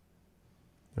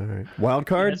 All right, wild He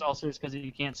card. has ulcers because he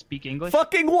can't speak English.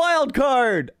 Fucking wild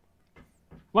card.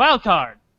 Wild card.